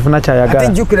natafuna kyayagala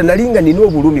ate jjukira nali nga nina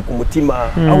obulumi ku mutima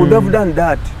I would have done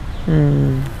that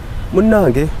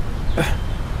munnange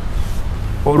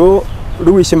olwo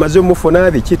Louis maze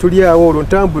omufuna biki tuli awo olwo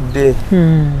ntambudde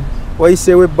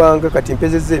wayiseewo ebbanga kati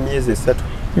mpezezza emyezi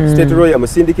 3 state lawyer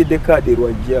musindikidde kaadi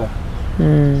lwajja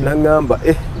nangamba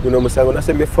guno omusango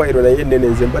naseme file naye nene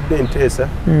nze mbadde nteesa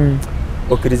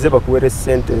okkirize bakuwere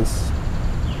sentence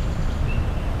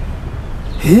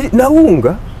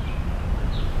nawunga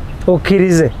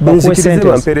okkirize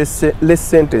bampere less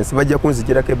sentence bajja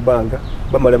kunzigirako ebbanga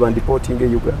bamala bandipotinga e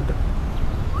Uganda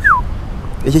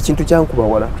ekyo kintu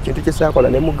kyankubawala kintu kyesaakola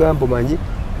ne mugambo manyi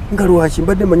nga lwaki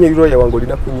mbadde manyi lawyer wange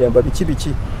olina kunyamba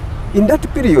biki in that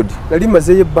period nali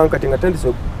mazeyo ebbanga ate nga tandise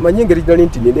manyi engeri nali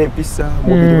nti nina empisa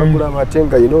mubiri bagulaba ate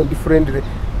nga differently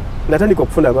natandika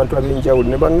okufuna abantu ab'enjawulo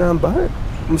ne baŋŋamba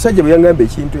omusajja bwe yaŋŋamba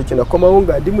ekintu ekyo nakomawo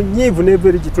nga ndi munyiivu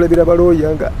n'ebeeri gitulabira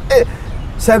balooya nga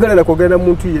saagala nakwogera na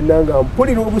muntu yenna nga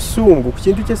mpulira obusungu ku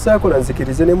kintu kyesaakola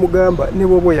nzikirize ne mugamba ne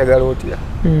bw'oba oyagala otya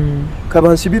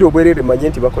kaba nsibire obwereere manye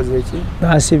nti bakoze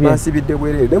eki bansibidde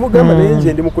bwereere ne mugamba naye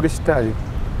nje ndi mukristaayo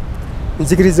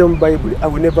nzikirize mu Bible I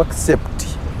will never accept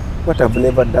what I've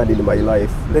never done in my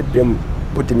life. Let them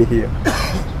put me here.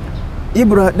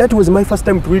 Ibra, that was my first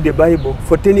time to read the Bible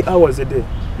for 10 hours a day.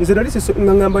 Nze nali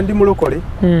ngamba ndi mulokole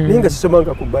naye nga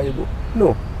sisomanga ku Bible.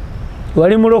 No.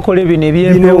 Wali mulokole bino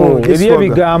ebyempewo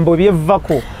ebyebigambo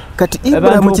byevvako. Kati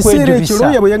Ibra mu kiseera ekyo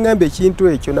lawyer bwe yaŋŋamba ekintu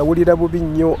ekyo nawulira bubi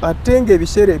nnyo ate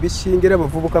ng'ebiseera ebisingira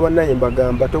abavubuka bannaye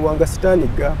mbagamba towanga sitaani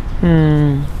ga.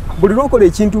 Buli lwokola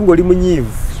ekintu ng'oli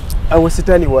munyiivu awo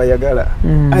sitaani wayagala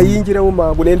ayinjirawo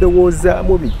mangu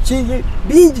nendowoozaamu biki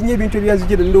bingi nnyo ebintu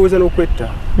ebyanzijira ndowooza n'okwetta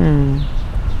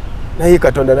naye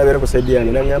Katonda nabeera ku saidi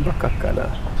yange naŋŋamba kakkana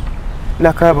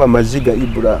nakaaba amaziga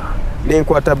Ibra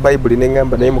nenkwata Bayibuli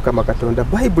neŋŋamba naye Mukama Katonda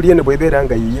Bayibuli eno bw'ebeera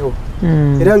nga yiyo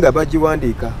era nga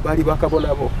bagiwandiika baali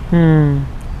bakabonabo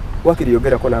wakiri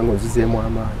yogerako nange onzizeemu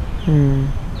amaanyi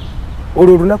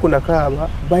olwo olunaku nakaaba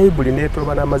Bayibuli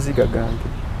neetooba n'amaziga gange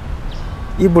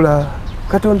Ibra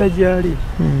Katonda gyali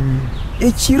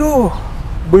ekiro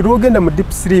bwe lwogenda mu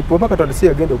deep sleep oba Katonda si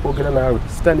yagenda okwogera naawe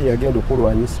sitaani yagenda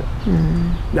okulwanyisa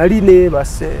nali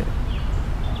neebase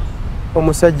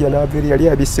omusajja n'ava eri yali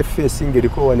abisse feesi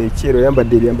ng'eriko wano ekyero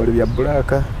yambadde ebyambalo bya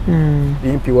bbulaaka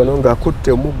limpi wano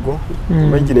ng'akutte omuggo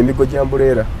omanyi n'emiggo gya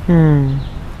mbuleera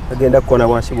agenda kukona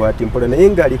wansi bw'ati mpola naye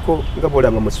ng'aliko nga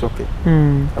bw'olaba musoke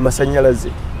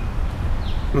amasannyalaze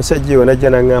omusajja oyo najja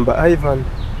n'aŋŋamba Ivan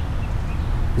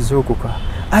zuukuka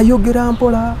ayogera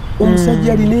mpola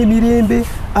omusajja alina emirembe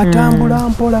atambula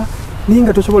mpola naye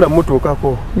nga tosobola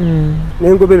mutuukako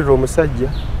nengoberera omusajja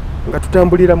nga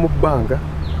tutambulira mu bbanga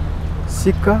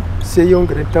sika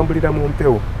seeyongere tutambulira mu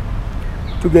mpewo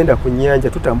tugenda ku nnyanja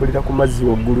tutambulira ku mazzi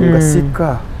waggulu nga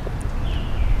sika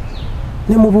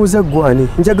ne mubuuza gwani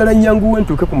njagala nyanguwe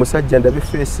ntuuke ku musajja ndabe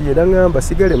feesi ye n'aŋŋamba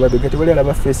sigale mabega tewali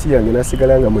alaba feesi yange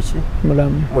n'asigala nga muki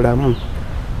mulamu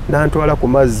n'antwala ku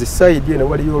mazzi sayidi eno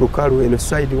waliyo olukalu eno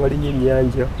sayidi waliyo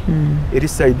ennyanja eri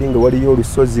sayidi nga waliyo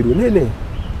olusozi lunene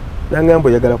n'aŋŋamba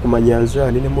oyagala kumanya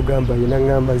nzaani ne mugamba ye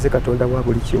n'aŋŋamba nze Katonda wa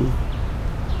buli kimu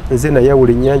nze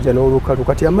nayawula ennyanja n'olukalu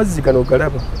kati amazzi gano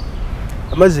galaba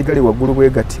amazzi gali waggulu bwe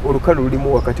gati olukalu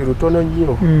lulimu wakati lutono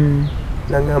nnyo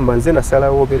n'aŋŋamba nze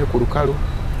nasalawo obeere ku lukalu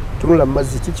tunula mu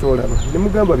mazzi kikyolaba ne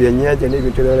mugamba bya nnyanja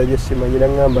n'ebintu ebirala bye simanyi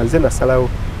n'aŋŋamba nze nasalawo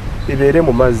bibeere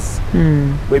mu mazzi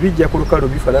bwe bijja ku lukalu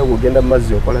bifa nawe bw'ogenda mu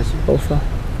mazzi okola ki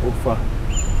ofa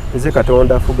nze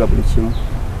Katonda afuga buli kimu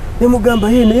ne mugamba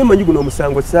ye naye manyi guno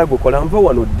omusango saagukola nva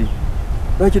wano ddi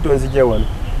lwaki tonzija wano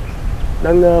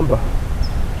n'aŋŋamba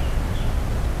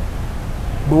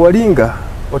bwe walinga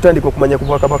otandika okumanya ku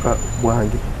bwakabaka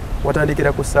bwange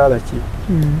watandikira ku ssaala ki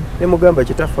ne mugamba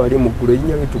kitaffe ali mu ggulu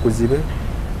erinnya litukuzibe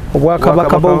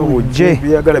obwakabaka bw'obujje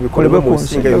byagala bikolebwe mu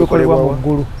nsi nga bikolebwa mu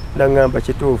ggulu n'aŋŋamba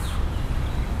kituufu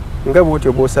nga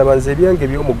bw'otyo bw'osaba nze ebyange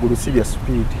eby'omu ggulu si bya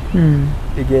supiidi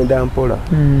bigenda mpola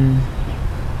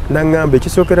n'aŋŋamba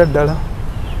ekisookera ddala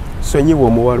sonyiwa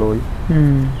omuwala oyo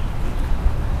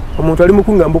omuntu ali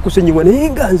mukungamba okusonyiwa naye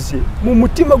nga nze mu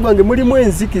mutima gwange mulimu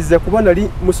enzikiza kuba nali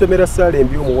musomera saala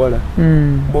embi omuwala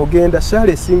bw'ogenda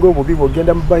saala esinga obubi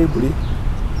bw'ogenda mu bayibuli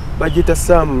bagita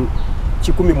Saamu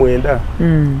 19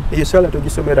 eyo saala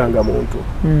togisomeranga muntu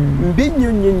mbi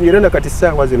nnyo nnyo era nakati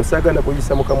saawa zino saagana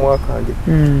kuyisa mu kamwa kange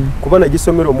kuba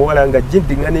nagisomera omuwala nga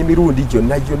giddiŋŋana emirundi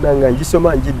gyonna nga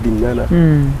ngisoma ngiddiŋŋana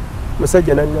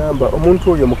musajja n'aŋŋamba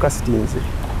omuntu oyo mukasitinze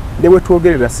ne bwe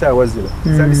twogerera saawa zino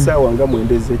zali saawa nga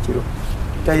 9 ez'ekiro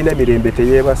talina mirembe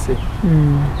teyeebase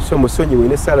so musonyiwe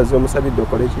ne saala z'omusabidde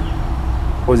okole ki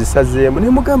ozisazeemu ne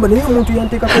mugamba naye omuntu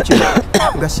yanteekako kino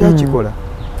nga kyakikola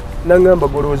n'aŋŋamba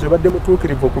golowooza obadde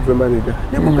mutuukirivu okuva emabega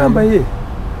ne mugamba ye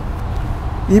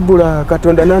ibula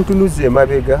Katonda n'antunuza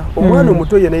emabega omwana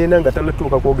omuto ye naye nga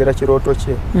tanatuuka kwogera kirooto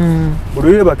kye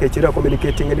buli lwebaka ekira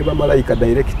communicating ne bamalayika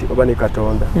direct oba ne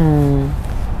Katonda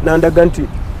n'andaga nti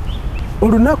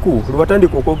olunaku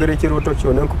lwatandika okwogera ekirooto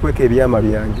kyo n'enkukweka ebyama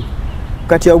byange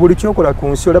kati awo buli kyokola ku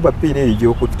nsi olaba piina eyo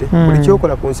gy'okutte buli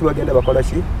kyokola ku nsi bagenda bakola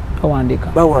ki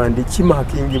bawandi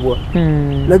kimaakingibwa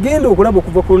nagenda okulaba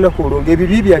okuva ku lunaku olwo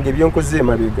ng'ebibi byange byonkoze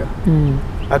emabega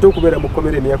ate okubeera mu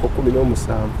kkomera emyaka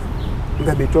 17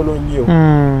 nga bitono nnyo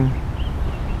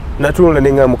natunula ne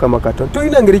ŋŋamba Mukama Katonda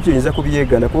tolina ngeri kyoyinza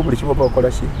kubyegaana kuba buli kimu oba okola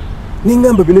ki ne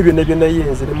ŋŋamba bino byonna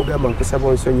byennayenze ne mugamba nkusaba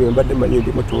onsonyiwe mbadde manyi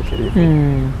ndi mutuukirivu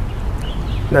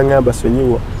n'aŋŋamba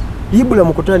sonyiwa ibula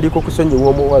mu kutandika okusonyiwa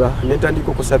omuwala ne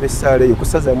ntandika okusaba essaala eyo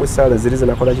kusazaamu essaala ziri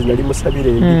zenakola ki nali musabira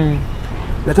embi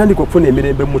natandika okufuna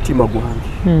emirembe mu mutima gwange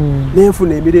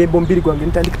nenfuna emirembe omubiri gwange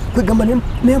ntandika kwegamba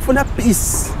nenfuna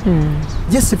peace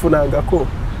gye sifunangako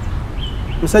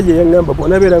musajja yaŋŋamba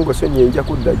bw'onabeera ng'osonyiye nja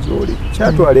kudda gy'oli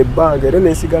kyatwala ebbanga era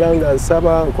nensigala nga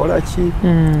nsaba nkola ki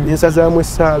nensazaamu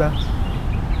essaala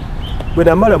bwe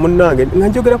namala munnange nga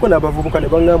njogerako n'abavubuka ne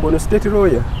baŋŋamba ono state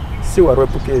lawyer si wa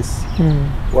rape case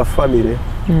wa family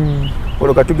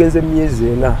olwo katugenze myezi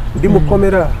 4 ndi mu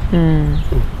kkomera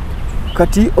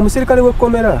kati omusirikale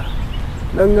w'ekkomera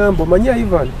n'aŋŋamba omanyi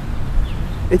Ivan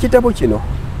ekitabo kino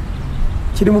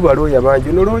kirimu balooya bangi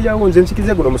ono looyawo nze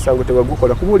nsikiriza guno omusango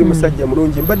tebagukola kuba oli musajja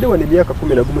mulungi mbadde wano emyaka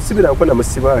 10 musibirako na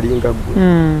musiba alinga ggwe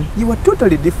you are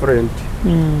totally different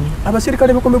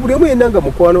abasirikale bakome buli omu yenna nga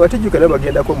mukwano ate jjukira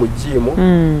bagendako mu jiimu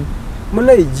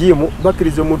munaye jiimu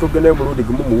bakkiriza omuntu ogendayo mulundi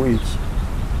gumu mu wiiki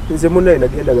nze munaye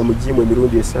nagendanga mu jiimu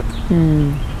emirundi 3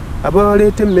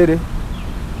 abaleeta emmere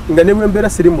nga ne bwembeera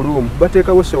siri mu luumu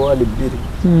bateekawo sowaani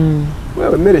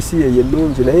 2 emmere si yeyo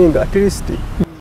ennungi naye nga at least